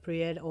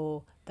inappropriate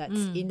or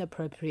that's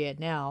inappropriate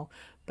now.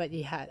 But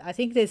I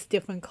think there's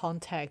different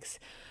contexts.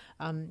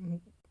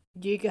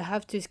 You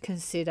have to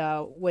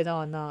consider whether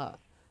or not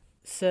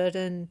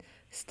certain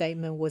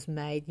statement was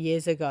made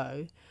years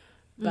ago,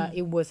 but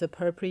it was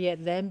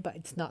appropriate then, but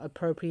it's not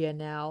appropriate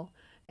now.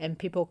 And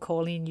people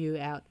calling you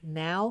out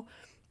now,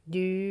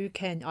 you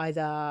can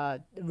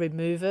either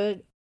remove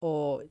it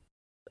or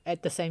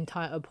at the same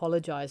time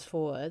apologize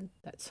for it.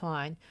 That's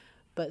fine.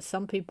 But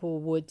some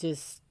people would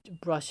just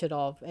brush it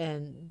off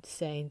and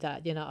saying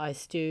that, I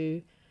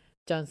still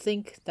don't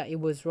think that it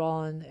was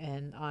wrong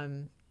and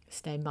I'm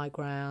staying my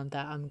ground,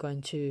 that I'm going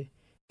to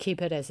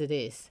keep it as it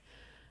is.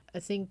 I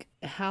think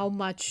how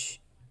much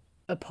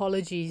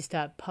apologies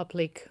that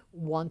public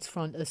wants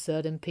from a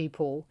certain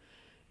people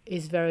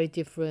is very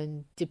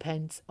different,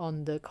 depends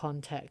on the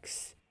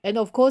context. And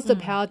of course the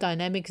power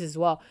dynamics as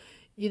well.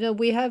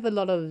 We have a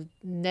lot of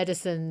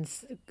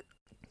netizens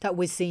that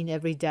we're seeing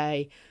every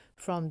day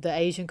from the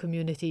Asian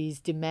communities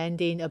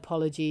demanding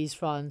apologies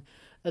from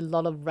a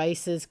lot of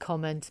racist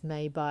comments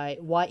made by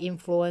white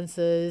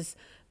influencers,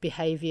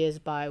 behaviors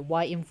by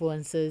white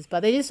influencers,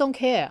 but they just don't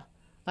care.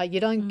 Like you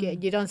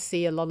don't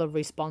see a lot of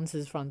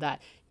responses from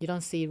that. You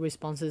don't see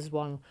responses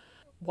from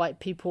white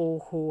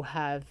people who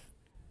have,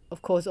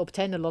 of course,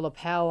 obtained a lot of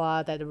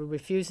power, that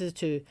refuses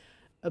to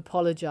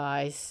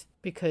apologize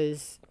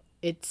because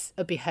it's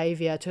a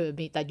behavior to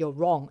admit that you're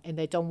wrong and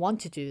they don't want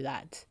to do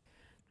that.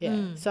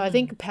 So I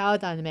think power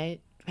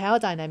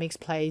dynamics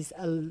plays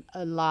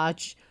a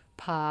large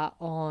part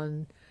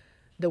on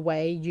the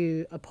way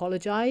you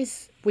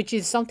apologize, which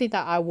is something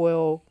that I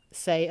will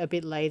say a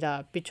bit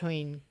later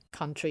between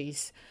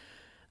countries.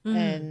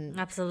 And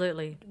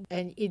absolutely.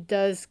 And it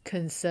does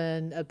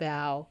concern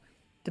about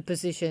the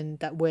position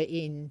that we're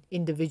in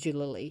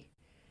individually.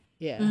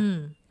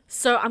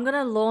 So I'm going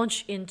to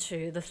launch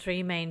into the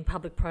 3 main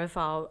public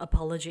profile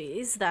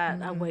apologies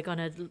that we're going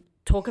to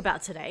talk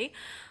about today.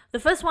 The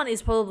first one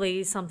is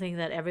probably something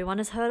that everyone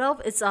has heard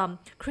of. It's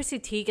Chrissy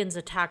Teigen's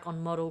attack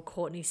on model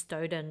Courtney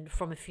Stodden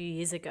from a few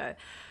years ago.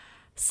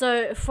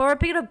 So for a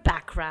bit of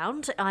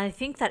background, I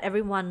think that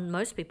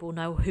most people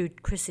know who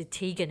Chrissy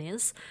Teigen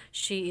is.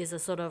 She is a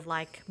sort of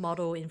like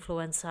model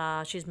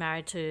influencer. She's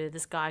married to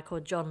this guy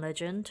called John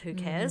Legend. Who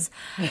cares?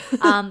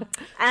 So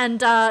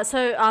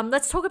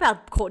let's talk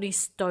about Courtney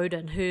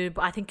Stodden, who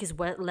I think is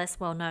less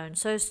well known.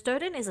 So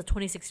Stodden is a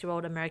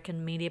 26-year-old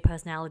American media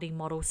personality,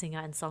 model, singer,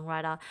 and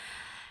songwriter.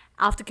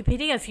 After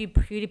competing a few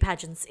beauty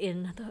pageants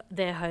in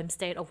their home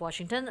state of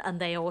Washington, and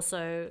they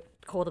also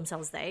call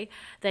themselves they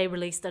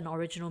released an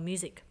original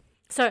music.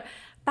 So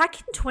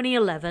back in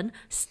 2011,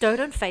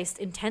 Stodden faced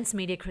intense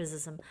media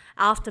criticism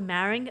after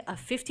marrying a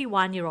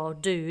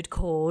 51-year-old dude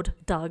called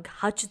Doug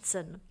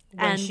Hutchinson.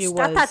 She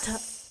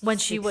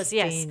was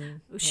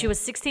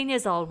 16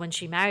 years old when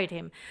she married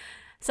him.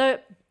 So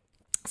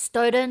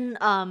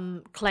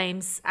Stodden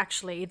claims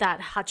actually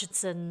that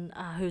Hutchinson,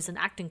 who's an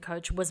acting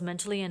coach, was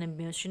mentally and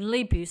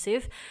emotionally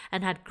abusive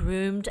and had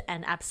groomed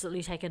and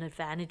absolutely taken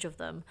advantage of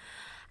them.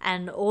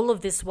 And all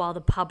of this while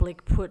the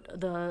public put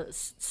the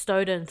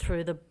Stodden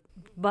through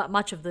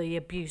much of the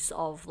abuse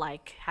of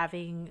like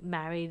having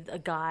married a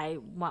guy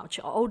much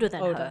older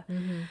than her.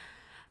 Mm-hmm.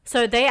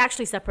 So they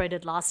actually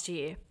separated last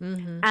year.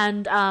 Mm-hmm.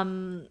 And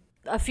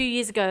a few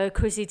years ago,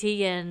 Chrissy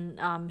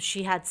Teigen,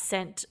 she had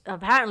sent,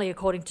 apparently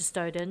according to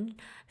Stodden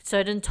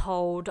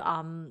told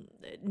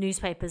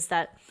newspapers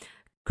that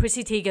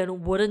Chrissy Teigen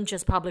wouldn't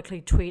just publicly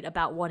tweet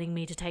about wanting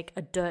me to take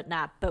a dirt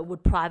nap, but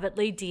would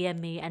privately DM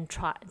me and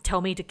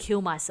tell me to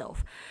kill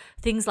myself.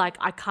 Things like,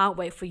 I can't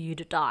wait for you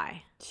to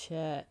die.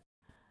 Shit.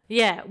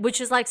 Yeah, which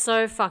is like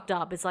so fucked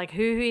up. It's like,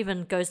 who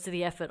even goes to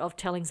the effort of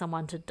telling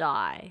someone to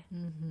die?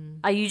 Mm-hmm.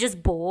 Are you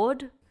just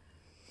bored?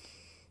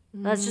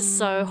 That's just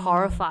so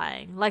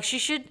horrifying. Like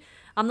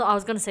I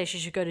was going to say she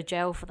should go to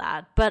jail for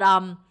that, but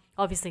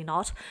obviously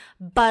not.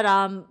 But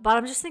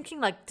I'm just thinking,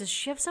 like, does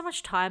she have so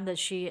much time that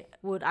she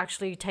would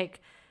actually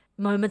take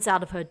moments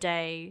out of her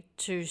day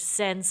to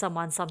send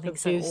someone something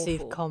so awful?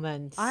 Abusive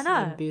comments. I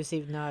know.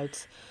 Abusive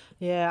notes.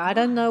 Yeah, I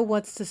don't know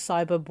what's the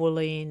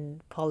cyberbullying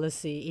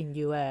policy in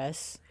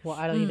US. Well,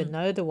 I don't even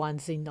know the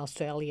ones in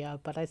Australia,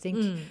 but I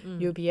think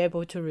you'll be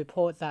able to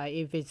report that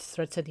if it's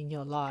threatening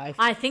your life.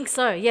 I think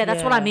so. Yeah,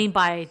 that's what I mean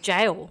by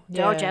jail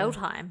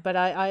time. But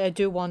I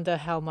do wonder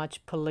how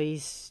much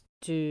police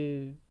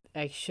do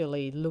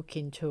actually look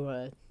into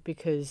it,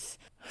 because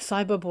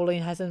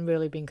cyberbullying hasn't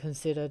really been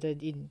considered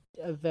in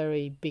a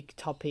very big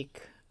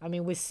topic. I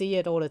mean, we see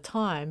it all the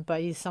time, but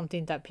it's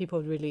something that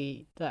people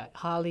really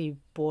hardly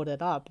brought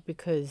it up,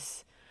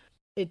 because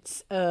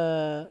it's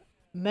a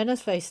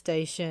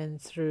manifestation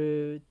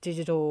through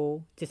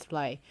digital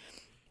display.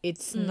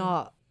 It's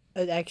not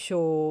an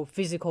actual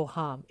physical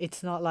harm.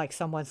 It's not like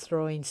someone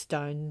throwing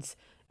stones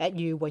at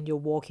you when you're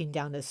walking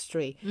down the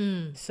street.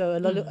 So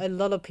a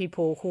lot of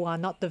people who are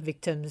not the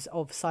victims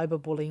of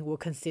cyberbullying will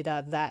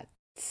consider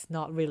that's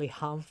not really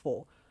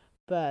harmful.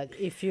 But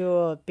if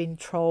you're being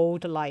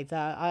trolled like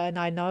that, and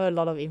I know a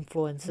lot of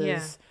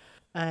influencers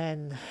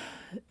and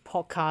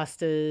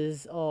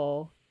podcasters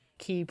or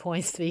key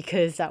point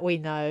speakers that we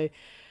know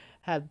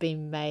have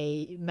been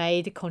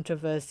made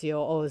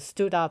controversial or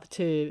stood up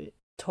to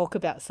talk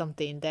about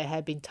something, they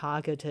have been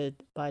targeted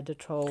by the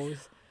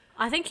trolls.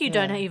 I think you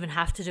don't even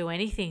have to do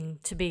anything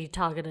to be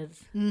targeted.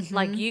 Mm-hmm.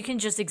 Like, you can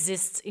just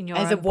exist in your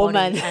as own a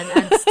woman body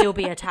and still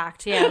be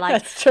attacked. Yeah,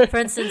 like, that's true. For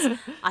instance,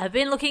 I've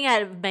been looking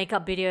at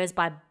makeup videos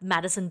by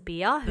Madison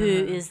Beer, who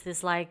is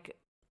this like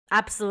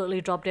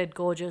absolutely drop dead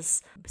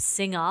gorgeous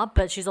singer,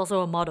 but she's also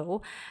a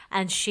model.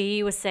 And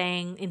she was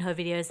saying in her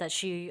videos that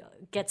she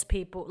gets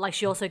people, like,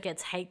 she also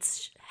gets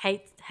hate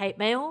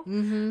mail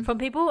from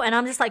people. And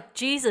I'm just like,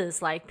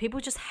 Jesus, like, people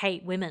just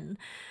hate women.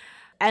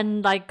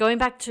 And like, going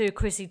back to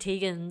Chrissy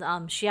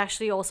Teigen, she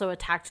actually also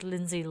attacked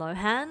Lindsay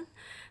Lohan.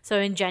 So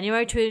in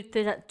January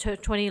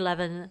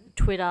 2011,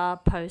 Twitter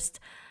post,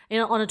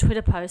 on a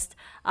Twitter post,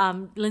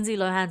 Lindsay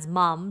Lohan's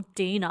mum,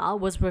 Dina,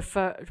 was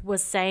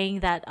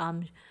saying that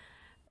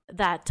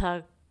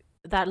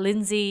that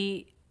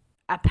Lindsay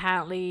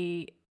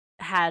apparently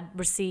had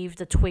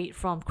received a tweet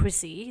from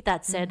Chrissy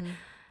that said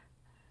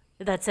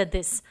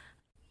this.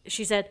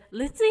 She said,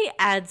 Lindsay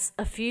adds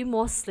a few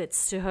more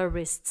slits to her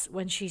wrists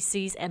when she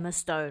sees Emma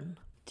Stone.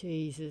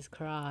 Jesus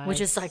Christ.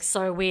 Which is like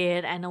so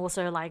weird, and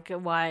also like,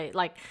 why,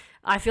 like,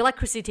 I feel like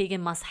Chrissy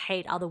Teigen must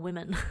hate other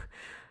women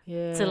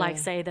to like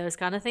say those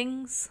kind of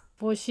things.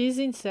 Well, she's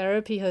in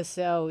therapy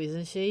herself,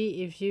 isn't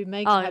she? If you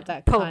make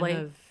that probably.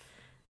 kind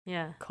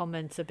of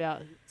comments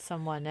about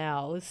someone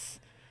else,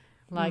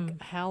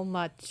 like, how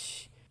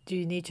much do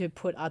you need to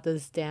put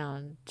others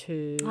down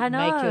to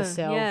make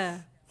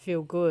yourself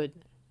feel good?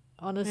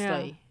 Honestly.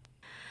 Yeah.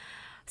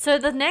 So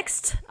the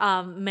next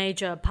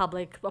major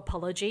public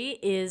apology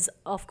is,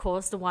 of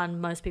course, the one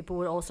most people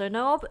would also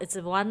know of. It's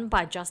the one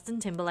by Justin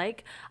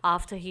Timberlake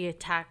after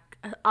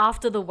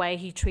the way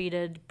he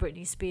treated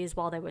Britney Spears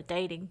while they were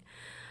dating.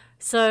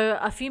 So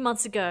a few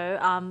months ago,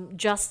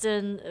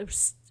 Justin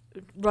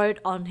wrote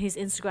on his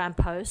Instagram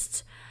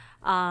post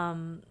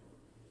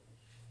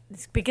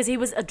because he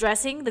was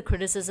addressing the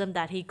criticism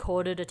that he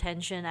courted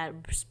attention at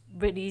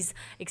Britney's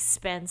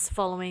expense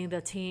following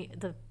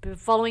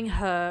following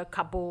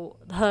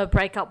her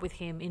breakup with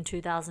him in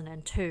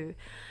 2002.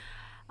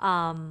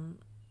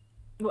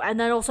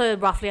 And then also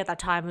roughly at that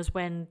time was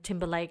when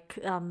Timberlake,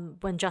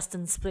 when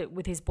Justin split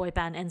with his boy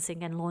band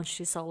NSYNC and launched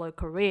his solo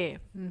career.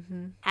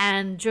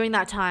 And during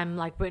that time,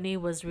 like, Britney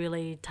was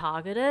really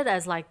targeted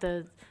as like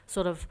the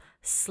sort of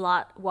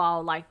slut,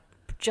 while like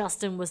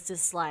Justin was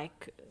this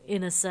like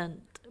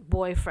innocent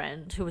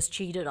boyfriend who was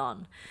cheated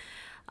on.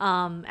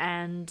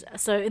 And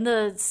so in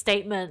the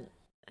statement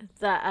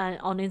that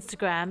on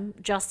Instagram,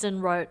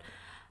 Justin wrote,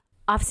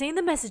 "I've seen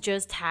the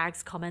messages,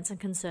 tags, comments and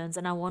concerns,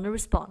 and I want to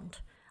respond.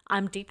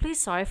 I'm deeply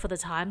sorry for the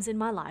times in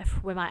my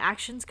life where my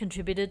actions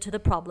contributed to the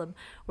problem,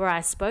 where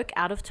I spoke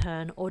out of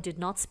turn or did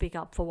not speak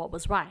up for what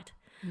was right.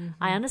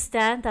 I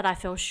understand that I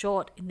fell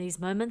short in these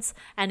moments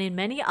and in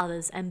many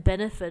others, and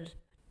benefited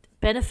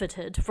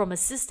from a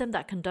system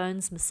that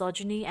condones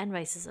misogyny and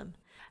racism."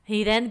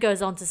 He then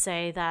goes on to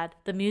say that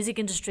the music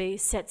industry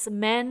sets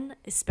men,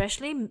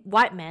 especially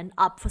white men,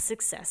 up for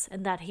success,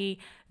 and that he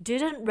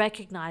didn't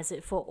recognize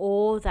it for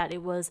all that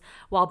it was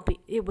while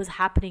it was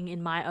happening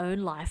in my own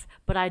life,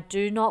 but I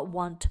do not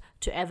want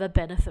to ever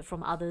benefit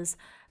from others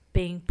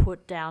being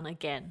put down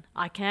again.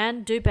 I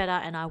can do better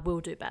and I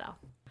will do better.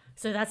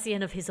 So that's the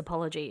end of his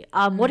apology.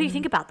 What do you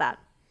think about that?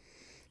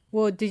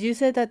 Well, did you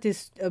say that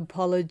this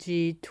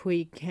apology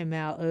tweet came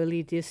out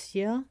early this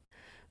year?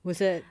 Was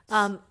it...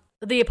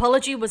 The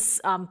apology was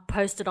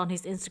posted on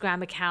his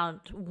Instagram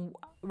account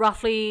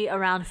roughly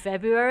around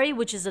February,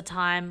 which is a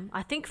time,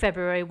 I think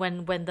February,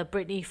 when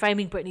the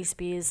Framing Britney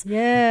Spears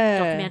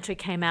documentary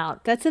came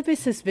out. That's a bit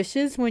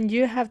suspicious when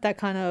you have that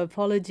kind of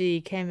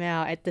apology came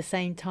out at the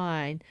same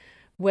time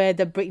where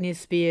the Britney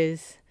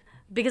Spears...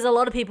 Because a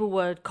lot of people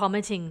were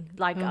commenting,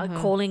 like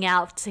calling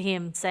out to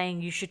him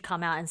saying you should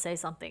come out and say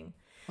something.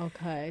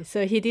 Okay,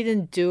 so he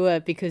didn't do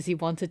it because he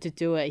wanted to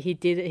do it. He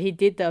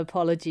did the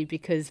apology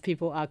because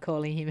people are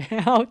calling him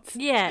out.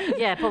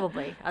 Yeah,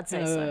 probably. I'd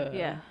say so.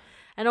 Yeah,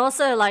 and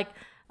also like,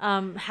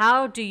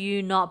 how do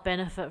you not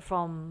benefit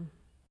from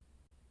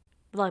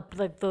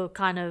like the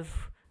kind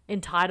of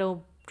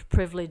entitled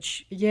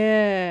privilege?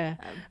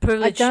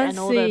 Privilege and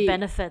all the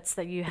benefits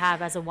that you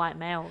have as a white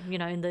male, you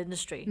know, in the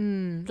industry.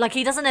 Like,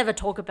 he doesn't ever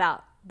talk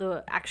about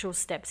the actual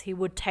steps he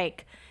would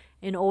take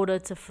in order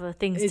for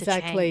things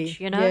to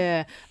change, you know?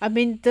 Yeah. I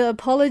mean, the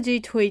apology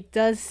tweet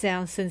does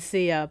sound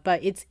sincere,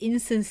 but it's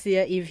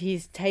insincere if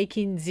he's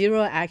taking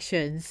zero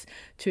actions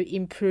to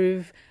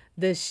improve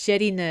the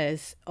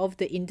shadiness of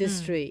the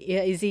industry.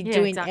 Yeah, is he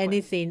doing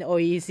anything, or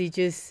is he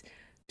just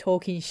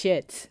talking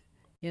shit?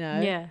 You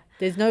know? Yeah.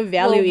 There's no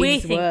value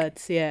in his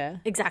words. Yeah.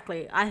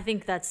 Exactly. I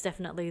think that's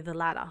definitely the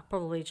latter,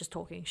 probably just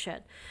talking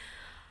shit.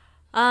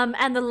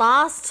 And the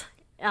last...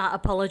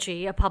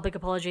 apology, a public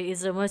apology,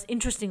 is the most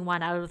interesting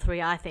one out of the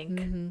three, I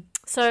think.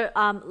 So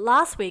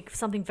last week,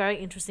 something very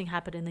interesting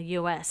happened in the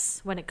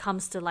US when it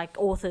comes to like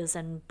authors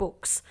and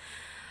books.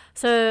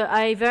 So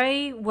a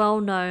very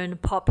well-known,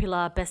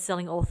 popular,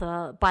 best-selling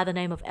author by the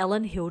name of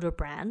Ellen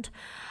Hilderbrand,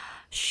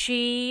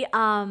 she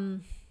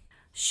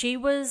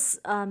was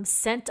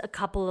sent a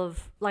couple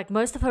of, like,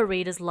 most of her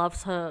readers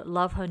love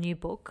her new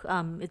book.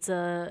 It's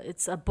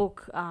a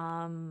book,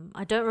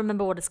 I don't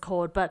remember what it's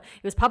called, but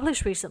it was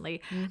published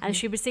recently, and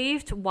she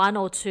received one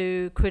or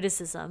two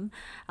criticism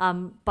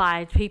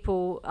by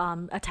people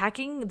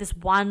attacking this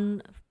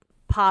one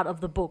part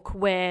of the book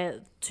where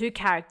two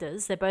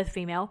characters, they're both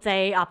female,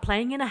 they are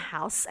playing in a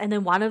house, and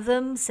then one of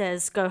them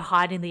says, "Go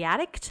hide in the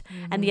attic,"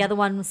 and the other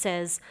one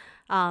says,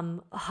 ha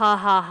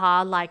ha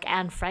ha, like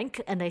Anne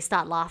Frank, and they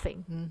start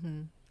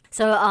laughing.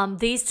 So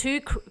these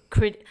two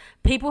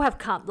people have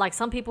come, like,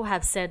 some people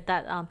have said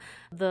that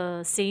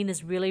the scene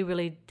is really,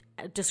 really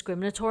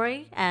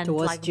discriminatory and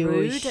towards like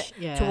Jewish,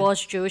 rude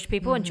towards Jewish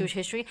people and Jewish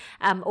history.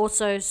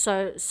 Also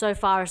so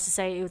far as to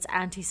say it was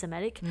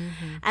anti-Semitic.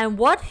 And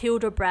what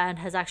Hilderbrand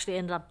has actually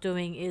ended up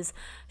doing is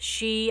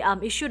she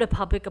issued a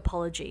public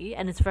apology,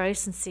 and it's very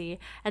sincere.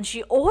 And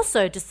she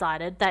also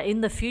decided that in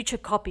the future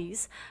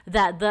copies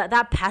that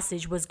that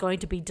passage was going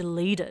to be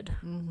deleted.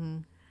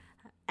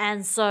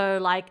 And so,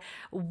 like,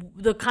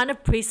 the kind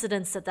of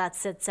precedence that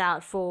sets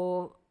out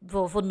for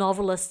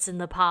novelists in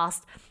the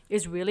past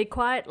is really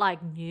quite,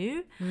 like,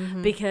 new,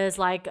 because,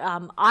 like,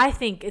 I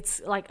think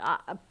it's like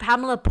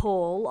Pamela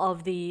Paul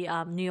of the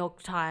New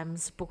York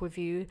Times Book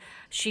Review,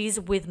 she's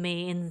with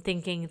me in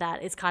thinking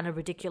that it's kind of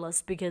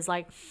ridiculous because,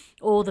 like,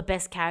 all the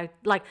best character,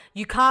 like,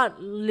 you can't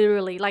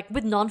literally, like,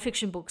 with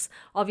nonfiction books,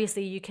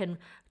 obviously you can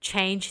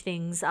change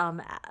things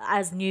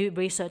as new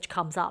research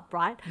comes up,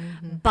 right?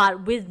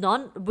 But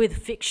with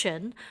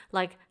fiction,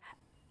 like,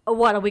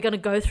 what are we going to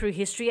go through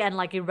history and,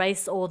 like,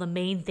 erase all the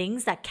mean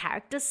things that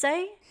characters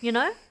say, you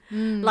know?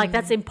 Like,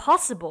 that's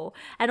impossible.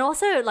 And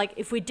also, like,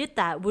 if we did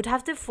that, we'd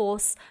have to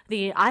force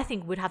the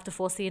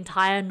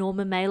entire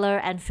Norman Mailer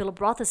and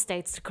Philip Roth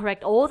estates to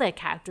correct all their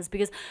characters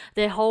because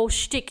their whole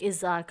shtick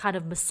is kind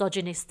of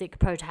misogynistic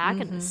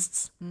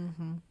protagonists.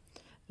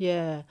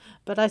 Yeah,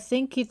 but I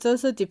think it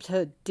also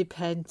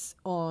depends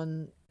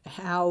on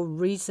how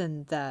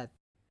recent that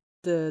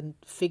the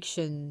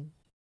fiction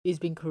is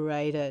being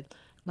created.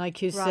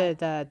 Like you Right. said,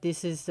 that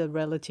this is a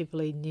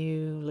relatively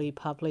newly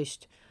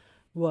published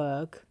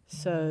work,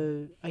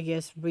 so I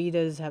guess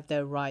readers have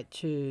their right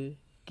to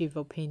give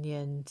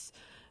opinions,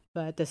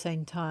 but at the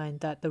same time,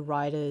 that the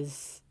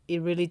writers,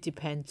 it really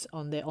depends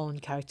on their own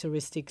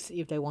characteristics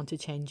if they want to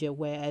change it.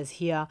 Whereas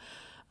here,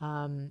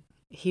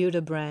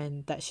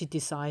 Hildebrand, that she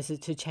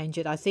decided to change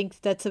it, I think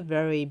that's a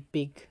very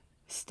big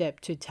step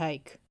to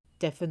take,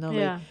 definitely,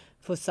 Yeah.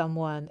 for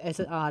someone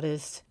as an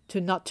artist to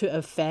not to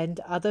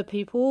offend other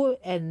people,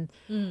 and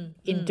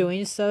in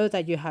doing so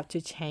that you have to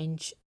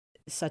change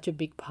such a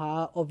big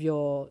part of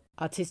your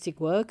artistic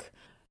work.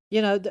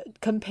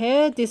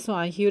 Compare this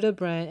one,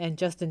 Hildebrand and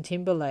Justin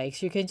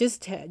Timberlake. You can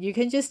just tell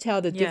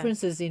the Yeah.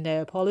 differences in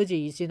their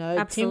apologies.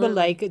 Absolutely.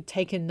 Timberlake had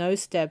taken no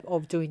step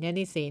of doing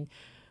anything,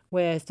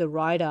 whereas the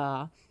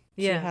writer,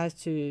 she Yeah. has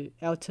to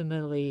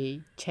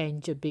ultimately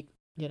change a big,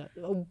 I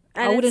And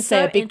it's wouldn't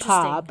say a so big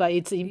part, interesting. but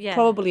it's Yeah.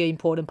 probably an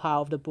important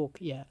part of the book.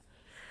 Yeah.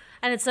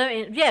 And it's so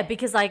yeah,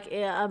 because like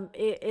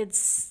it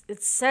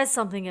says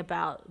something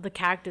about the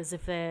characters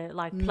if they're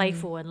like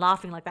playful and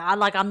laughing like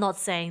that. I'm not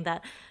saying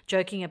that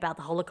joking about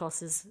the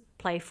Holocaust is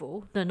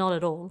playful. No, not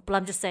at all. But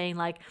I'm just saying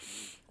like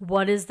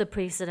what is the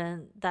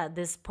precedent that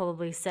this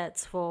probably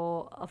sets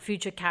for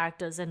future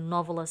characters and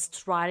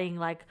novelists writing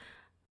like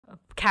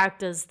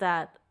characters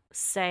that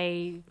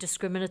say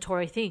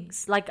discriminatory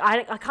things. Like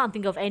I can't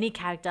think of any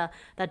character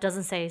that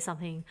doesn't say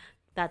something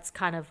that's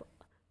kind of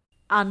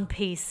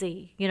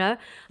un-PC, you know?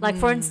 Like,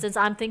 for instance,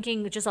 I'm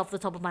thinking just off the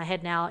top of my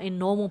head now, in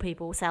Normal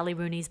People, Sally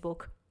Rooney's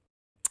book,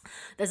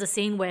 there's a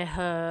scene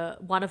where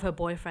one of her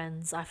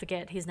boyfriends, I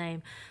forget his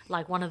name,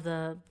 like one of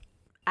the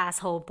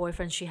asshole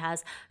boyfriends she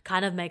has,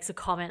 kind of makes a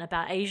comment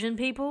about Asian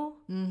people,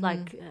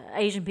 like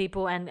Asian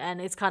people,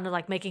 and it's kind of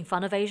like making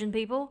fun of Asian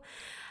people.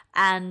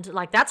 And,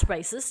 like, that's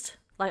racist.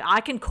 Like,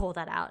 I can call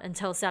that out and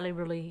tell Sally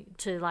Rooney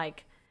to,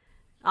 like,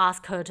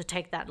 ask her to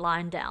take that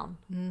line down.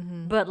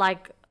 But,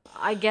 like,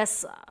 I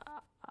guess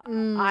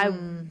I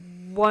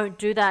won't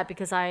do that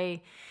because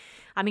I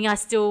mean, I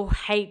still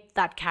hate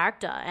that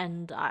character,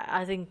 and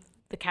I think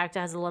the character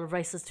has a lot of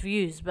racist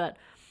views, but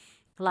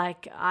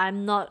like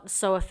I'm not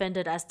so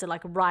offended as to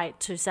like write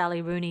to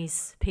Sally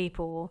Rooney's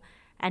people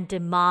and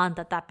demand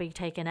that that be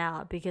taken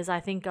out, because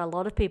I think a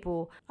lot of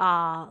people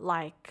are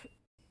like,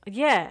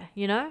 yeah,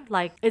 you know,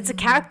 like it's a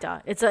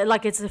character. It's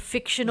a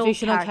fictional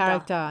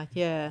Character,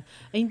 yeah.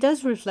 And it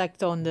does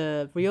reflect on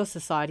the real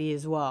society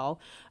as well.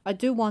 I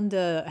do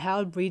wonder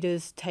how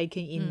readers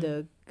taking in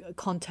the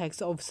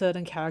context of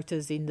certain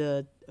characters in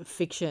the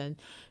fiction.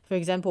 For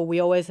example, we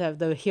always have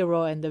the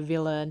hero and the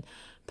villain.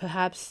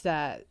 Perhaps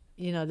that,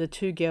 the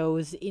two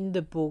girls in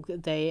the book,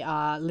 they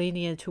are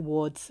leaning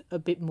towards a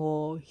bit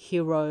more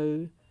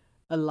hero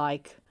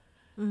alike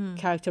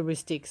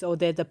characteristics, or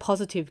they're the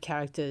positive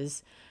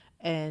characters,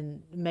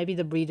 and maybe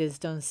the readers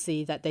don't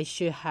see that they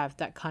should have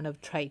that kind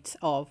of traits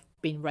of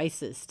being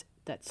racist.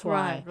 That's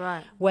why.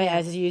 Right.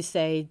 Whereas you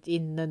say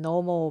in the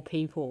Normal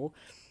People,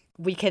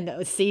 we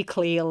can see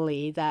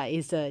clearly that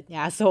is an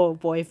asshole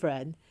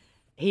boyfriend.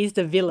 He's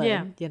the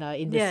villain,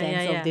 in the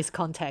sense of this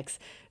context.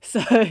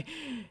 So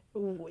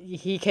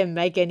he can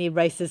make any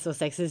racist or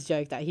sexist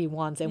joke that he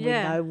wants,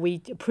 and we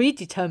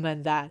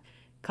predetermine that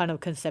kind of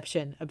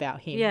conception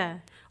about him. Yeah.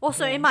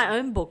 Also, in my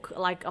own book,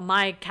 like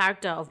my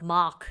character of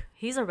Mark,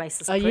 he's a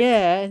racist prick.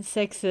 Yeah, and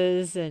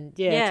sexist and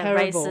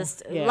terrible.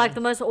 Racist, Yeah. like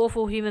the most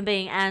awful human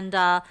being. And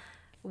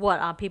what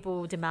are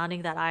people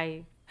demanding that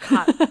I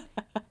cut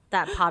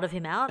that part of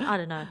him out? I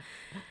don't know.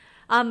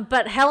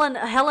 But Helen,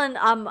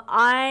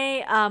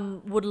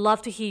 I would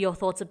love to hear your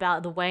thoughts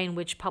about the way in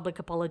which public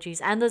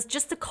apologies and there's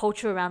just the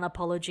culture around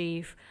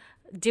apology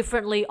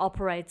differently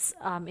operates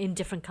in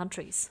different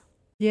countries.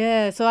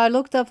 Yeah, so I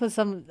looked up for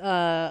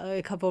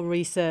a couple of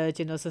research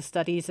and also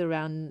studies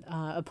around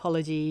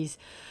apologies.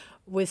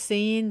 We're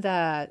seeing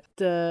that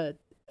the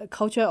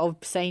culture of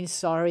saying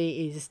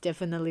sorry is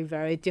definitely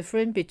very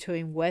different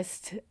between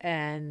West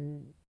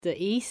and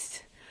the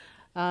East.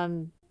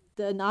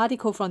 An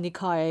article from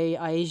Nikkei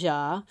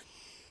Asia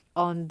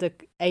on the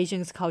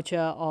Asians'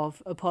 culture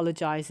of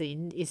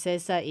apologizing, it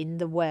says that in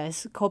the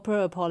West,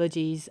 corporate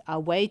apologies are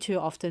way too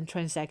often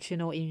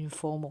transactional and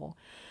informal,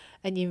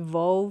 and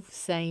involve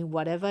saying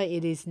whatever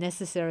it is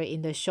necessary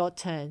in the short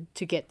term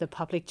to get the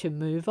public to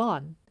move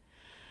on.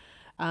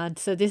 And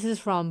so this is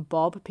from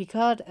Bob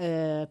Picard,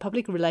 a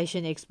public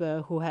relation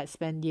expert who had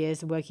spent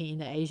years working in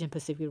the Asian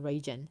Pacific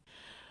region.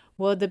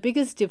 Well, the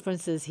biggest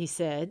differences, he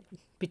said,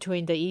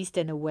 between the East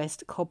and the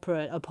West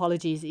corporate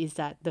apologies is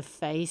that the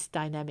face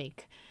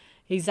dynamic.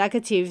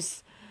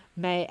 Executives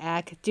may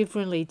act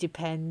differently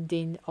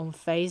depending on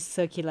face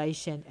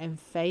circulation, and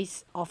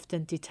face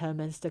often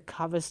determines the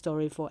cover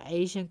story for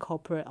Asian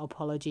corporate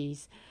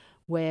apologies,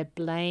 where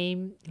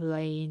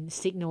blame-laying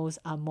signals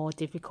are more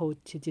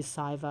difficult to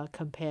decipher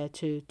compared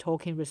to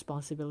talking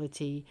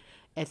responsibility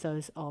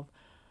ethos of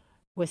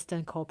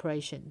Western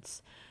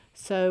corporations.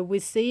 So we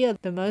see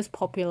the most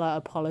popular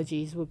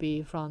apologies will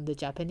be from the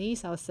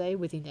Japanese, I'll say,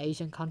 within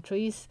Asian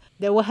countries.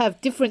 They will have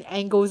different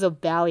angles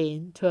of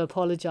bowing to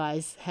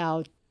apologize,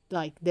 how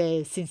like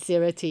their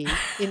sincerity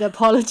in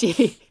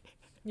apology.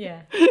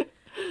 Yeah.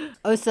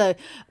 Also,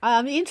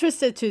 I'm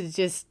interested to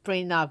just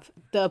bring up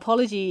the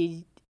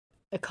apology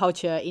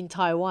culture in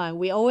Taiwan.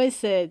 We always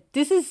said,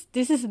 this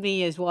is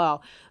me as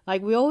well.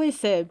 Like we always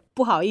said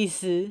不好意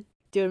思.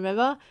 Do you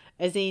remember?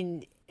 As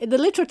in the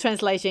literal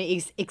translation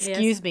is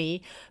excuse Yes.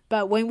 me,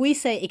 but when we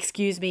say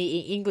excuse me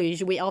in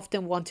English, we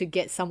often want to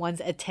get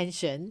someone's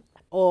attention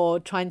or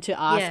trying to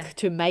ask Yeah.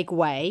 to make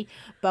way.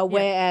 But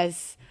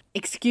whereas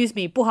excuse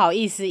me, 不好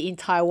意思 in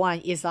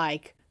Taiwan is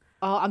like,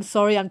 oh, I'm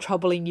sorry I'm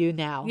troubling you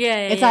now.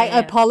 It's like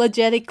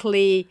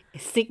apologetically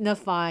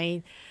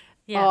signifying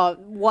Yeah.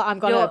 what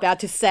I'm about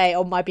to say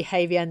or my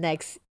behavior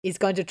next is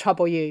going to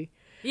trouble you.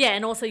 Yeah,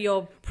 and also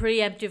you're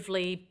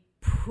preemptively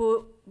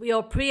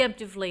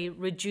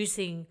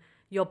reducing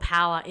your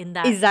power in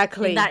that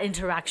Exactly. in that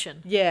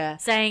interaction. Yeah.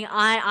 Saying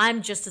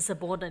I'm just a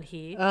subordinate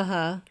here.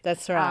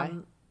 That's right.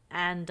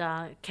 And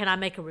can I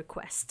make a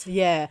request?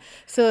 Yeah.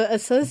 So a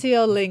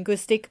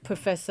sociolinguistic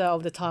professor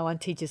of the Taiwan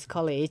Teachers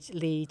College,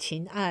 Li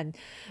Qin-an,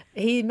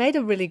 he made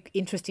a really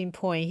interesting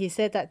point. He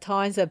said that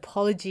Taiwan's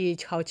apology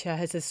culture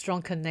has a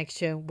strong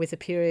connection with the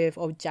period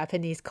of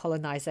Japanese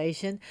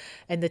colonization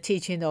and the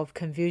teaching of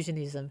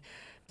Confucianism.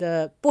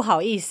 The 不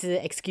好意思,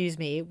 excuse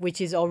me,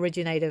 which is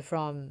originated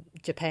from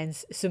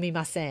Japan's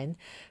sumimasen,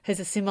 has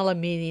a similar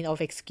meaning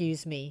of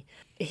excuse me.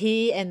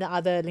 He and the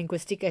other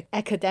linguistic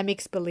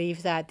academics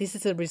believe that this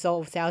is a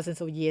result of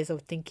thousands of years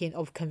of thinking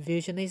of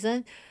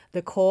Confucianism,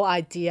 the core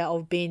idea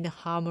of being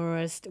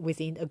harmonious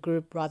within a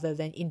group rather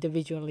than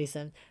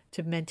individualism.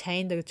 To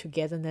maintain the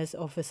togetherness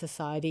of a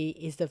society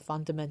is the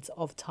fundament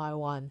of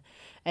Taiwan,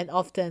 and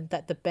often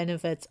that the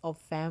benefits of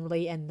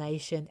family and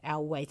nation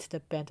outweigh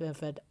the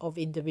benefit of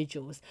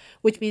individuals,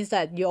 which means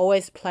that you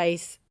always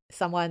place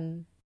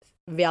someone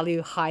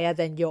value higher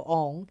than your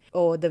own,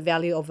 or the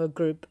value of a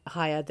group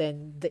higher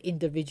than the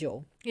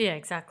individual. Yeah,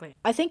 exactly.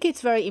 I think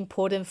it's very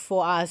important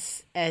for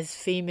us as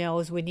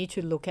females. We need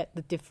to look at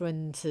the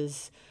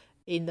differences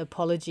in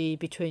apology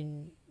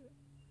between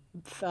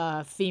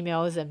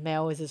females and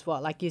males as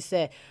well. Like you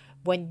said,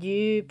 when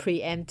you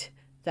preempt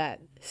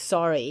that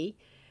sorry,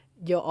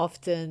 you're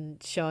often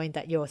showing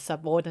that you're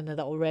subordinate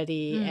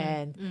already,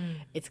 and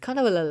it's kind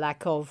of a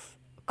lack of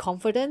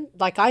confidence.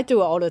 Like I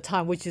do it all the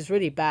time, which is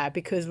really bad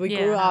because we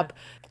grew up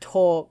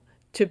taught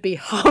to be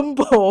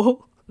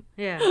humble.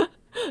 Yeah.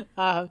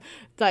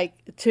 Like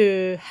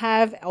to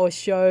have or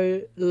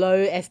show low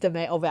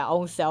estimate of our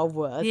own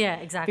self-worth. Yeah,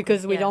 exactly.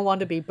 Because we don't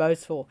want to be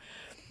boastful.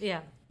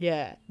 Yeah.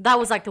 Yeah. That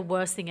was like the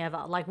worst thing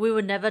ever. Like we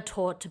were never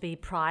taught to be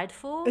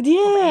prideful of Yeah,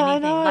 anything. I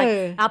know.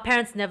 Like our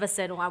parents never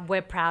said, "Oh,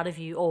 we're proud of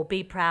you," or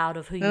 "Be proud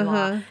of who you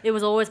are." It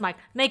was always like,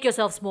 "Make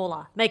yourself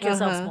smaller. Make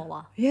yourself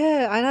smaller."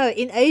 Yeah, I know.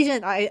 In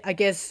Asian, I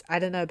guess, I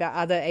don't know about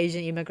other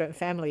Asian immigrant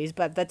families,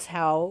 but that's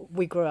how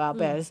we grew up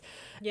as.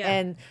 Yeah.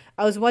 And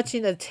I was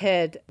watching a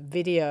TED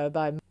video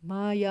by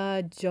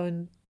Maya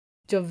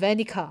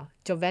Jovanic.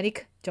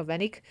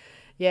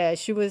 Yeah,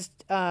 she was.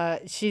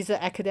 She's an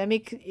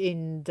academic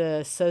in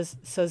the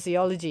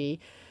sociology.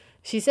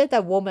 She said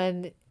that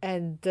woman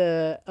and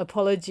the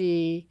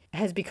apology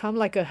has become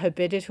like a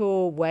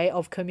habitual way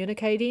of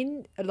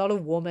communicating. A lot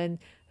of women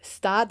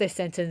start their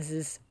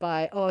sentences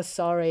by "oh,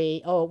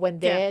 sorry," or when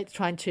they're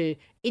trying to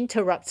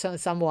interrupt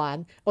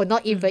someone, or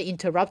not even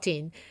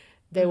interrupting,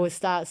 they will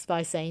start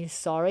by saying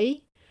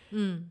sorry.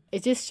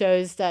 It just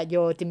shows that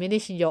you're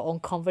diminishing your own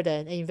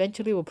confidence, and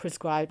eventually will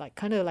prescribe like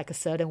kind of like a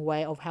certain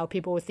way of how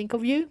people will think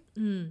of you.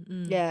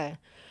 Yeah.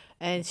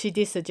 And she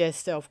did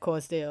suggest, of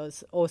course,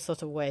 there's all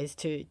sorts of ways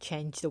to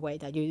change the way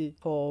that you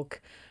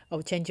talk,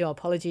 or change your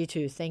apology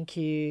to thank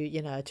you,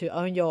 to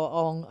own your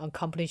own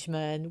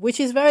accomplishment, which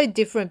is very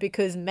different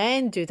because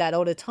men do that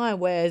all the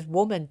time, whereas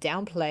women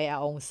downplay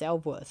our own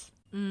self-worth.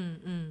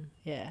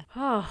 Yeah.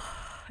 Oh,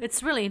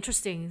 it's really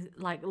interesting,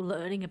 like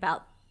learning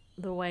about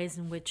the ways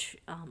in which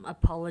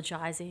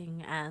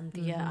apologizing and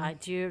the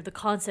idea, the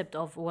concept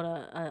of what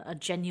a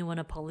genuine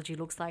apology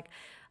looks like.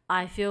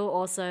 I feel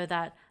also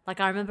that, like,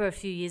 I remember a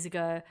few years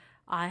ago,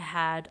 I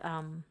had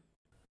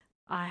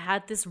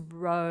this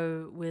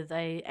row with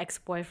a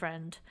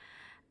ex-boyfriend,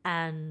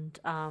 and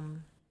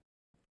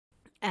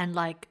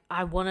like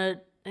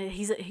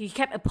he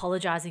kept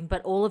apologizing,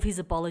 but all of his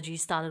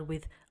apologies started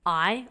with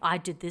I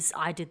did this,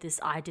 I did this,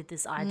 I did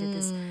this, I did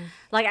this.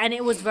 Like, and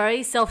it was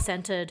very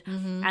self-centered.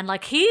 And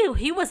like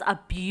he was a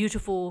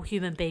beautiful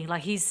human being.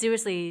 Like, he's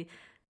seriously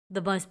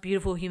the most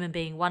beautiful human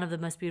being, one of the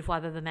most beautiful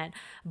I've ever met.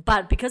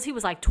 But because he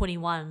was like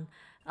 21,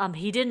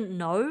 he didn't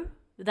know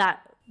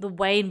that the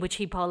way in which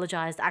he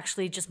apologized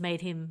actually just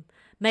made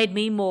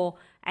me more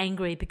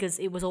angry, because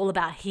it was all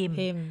about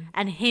him.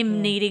 And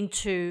him needing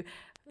to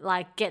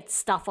like get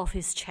stuff off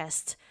his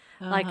chest.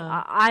 Like,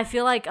 I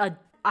feel like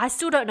I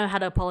still don't know how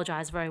to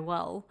apologize very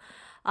well.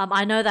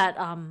 I know that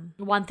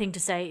one thing to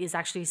say is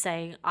actually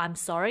saying I'm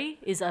sorry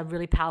is a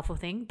really powerful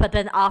thing. But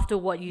then after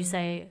what you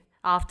say,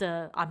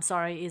 after I'm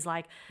sorry is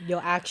like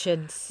your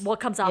actions. What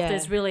comes after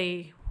is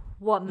really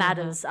what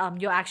matters.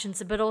 Your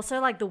actions, but also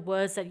like the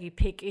words that you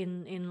pick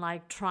in I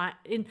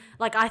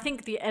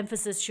think the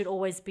emphasis should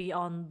always be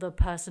on the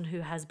person who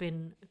has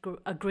been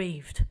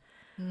aggrieved.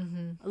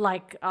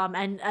 Like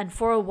and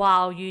for a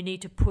while you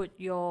need to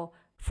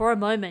for a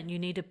moment you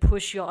need to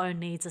push your own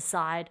needs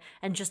aside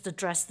and just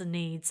address the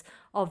needs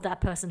of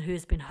that person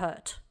who's been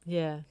hurt.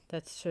 Yeah,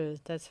 that's true.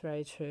 That's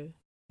very true.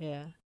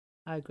 Yeah,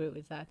 I agree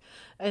with that.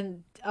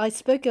 And I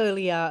spoke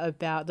earlier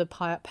about the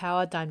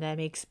power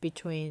dynamics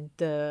between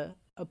the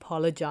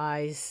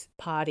apologize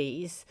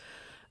parties.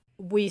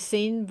 We've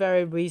seen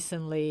very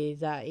recently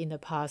that in the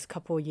past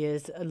couple of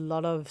years, a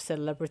lot of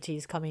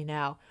celebrities coming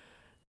out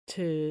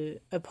to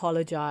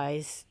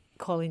apologize,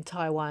 calling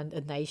Taiwan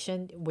a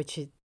nation, which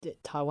is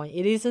Taiwan.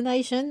 It is a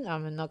nation.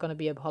 I'm not going to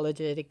be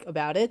apologetic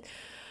about it,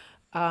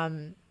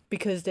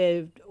 because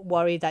they're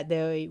worried that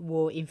they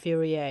will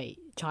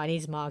infuriate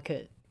Chinese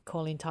market,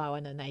 calling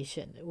Taiwan a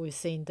nation. We've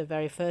seen the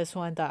very first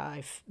one that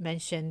I've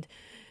mentioned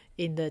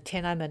in the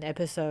Tiananmen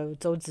episode,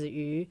 Zhou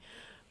Ziyu,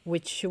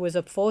 which she was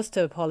forced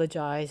to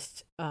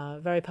apologize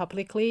very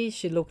publicly.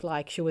 She looked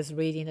like she was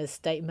reading a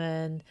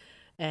statement,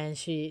 and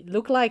she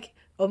looked like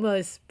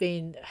almost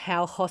being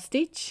held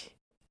hostage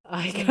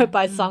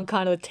by some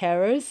kind of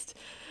terrorist.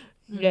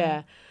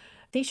 Yeah.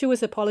 I think she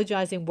was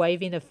apologizing,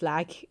 waving a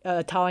flag,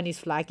 Taiwanese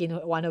flag in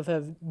one of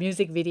her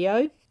music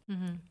video.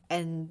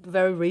 And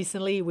very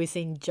recently, we've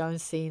seen John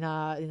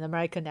Cena, an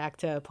American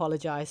actor,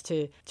 apologize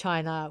to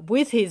China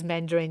with his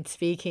Mandarin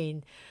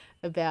speaking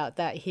about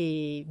that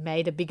he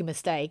made a big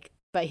mistake,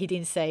 but he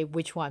didn't say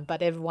which one.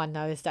 But everyone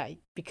knows that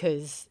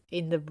because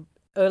in the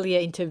earlier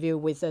interview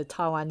with a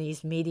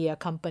Taiwanese media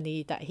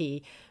company that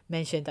he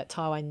mentioned that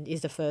Taiwan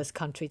is the first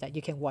country that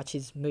you can watch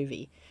his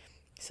movie.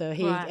 So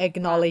he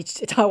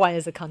acknowledged Taiwan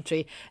as a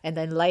country and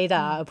then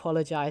later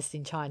apologized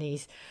in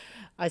Chinese,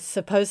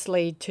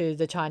 supposedly to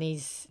the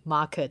Chinese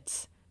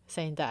markets,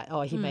 saying that,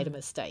 he made a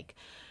mistake.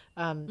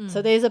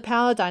 So there's a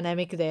power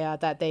dynamic there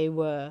that they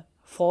were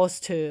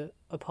forced to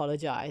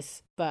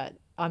apologize, but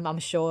I'm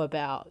unsure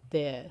about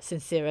their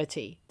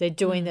sincerity. They're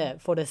doing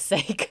it for the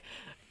sake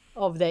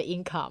of their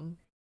income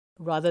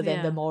rather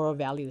than the moral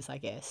values, I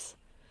guess.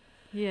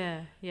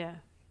 Yeah.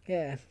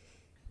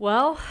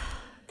 Well,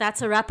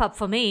 that's a wrap up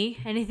for me.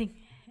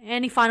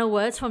 Any final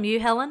words from you,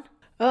 Helen?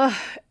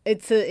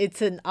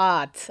 It's an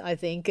art. I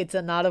think it's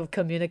an art of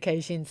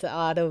communication. It's an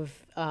art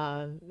of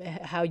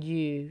how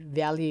you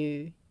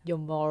value your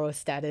moral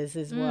status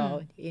as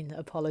well in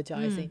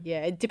apologizing.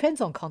 Yeah, it depends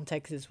on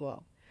context as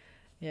well.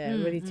 Yeah,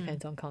 it really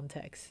depends on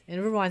context. And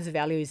everyone's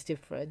value is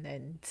different,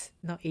 and it's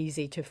not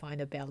easy to find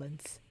a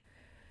balance.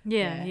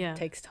 Yeah. It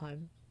takes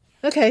time.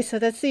 Okay, so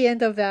that's the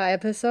end of our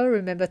episode.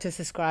 Remember to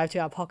subscribe to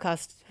our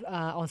podcast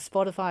on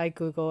Spotify,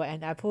 Google,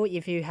 and Apple.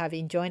 If you have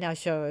enjoyed our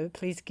show,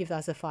 please give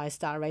us a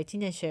 5-star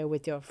rating and share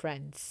with your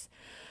friends.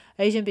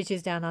 Asian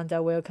Bitches Down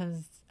Under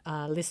welcomes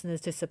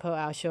listeners to support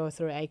our show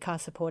through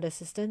Acast Support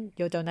Assistant.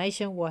 Your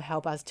donation will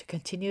help us to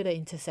continue the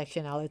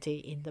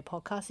intersectionality in the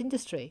podcast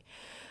industry.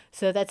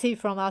 So that's it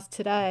from us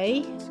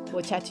today.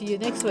 We'll chat to you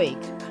next week.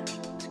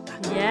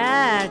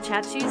 Yeah,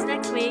 chat to you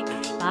next week.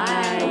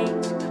 Bye.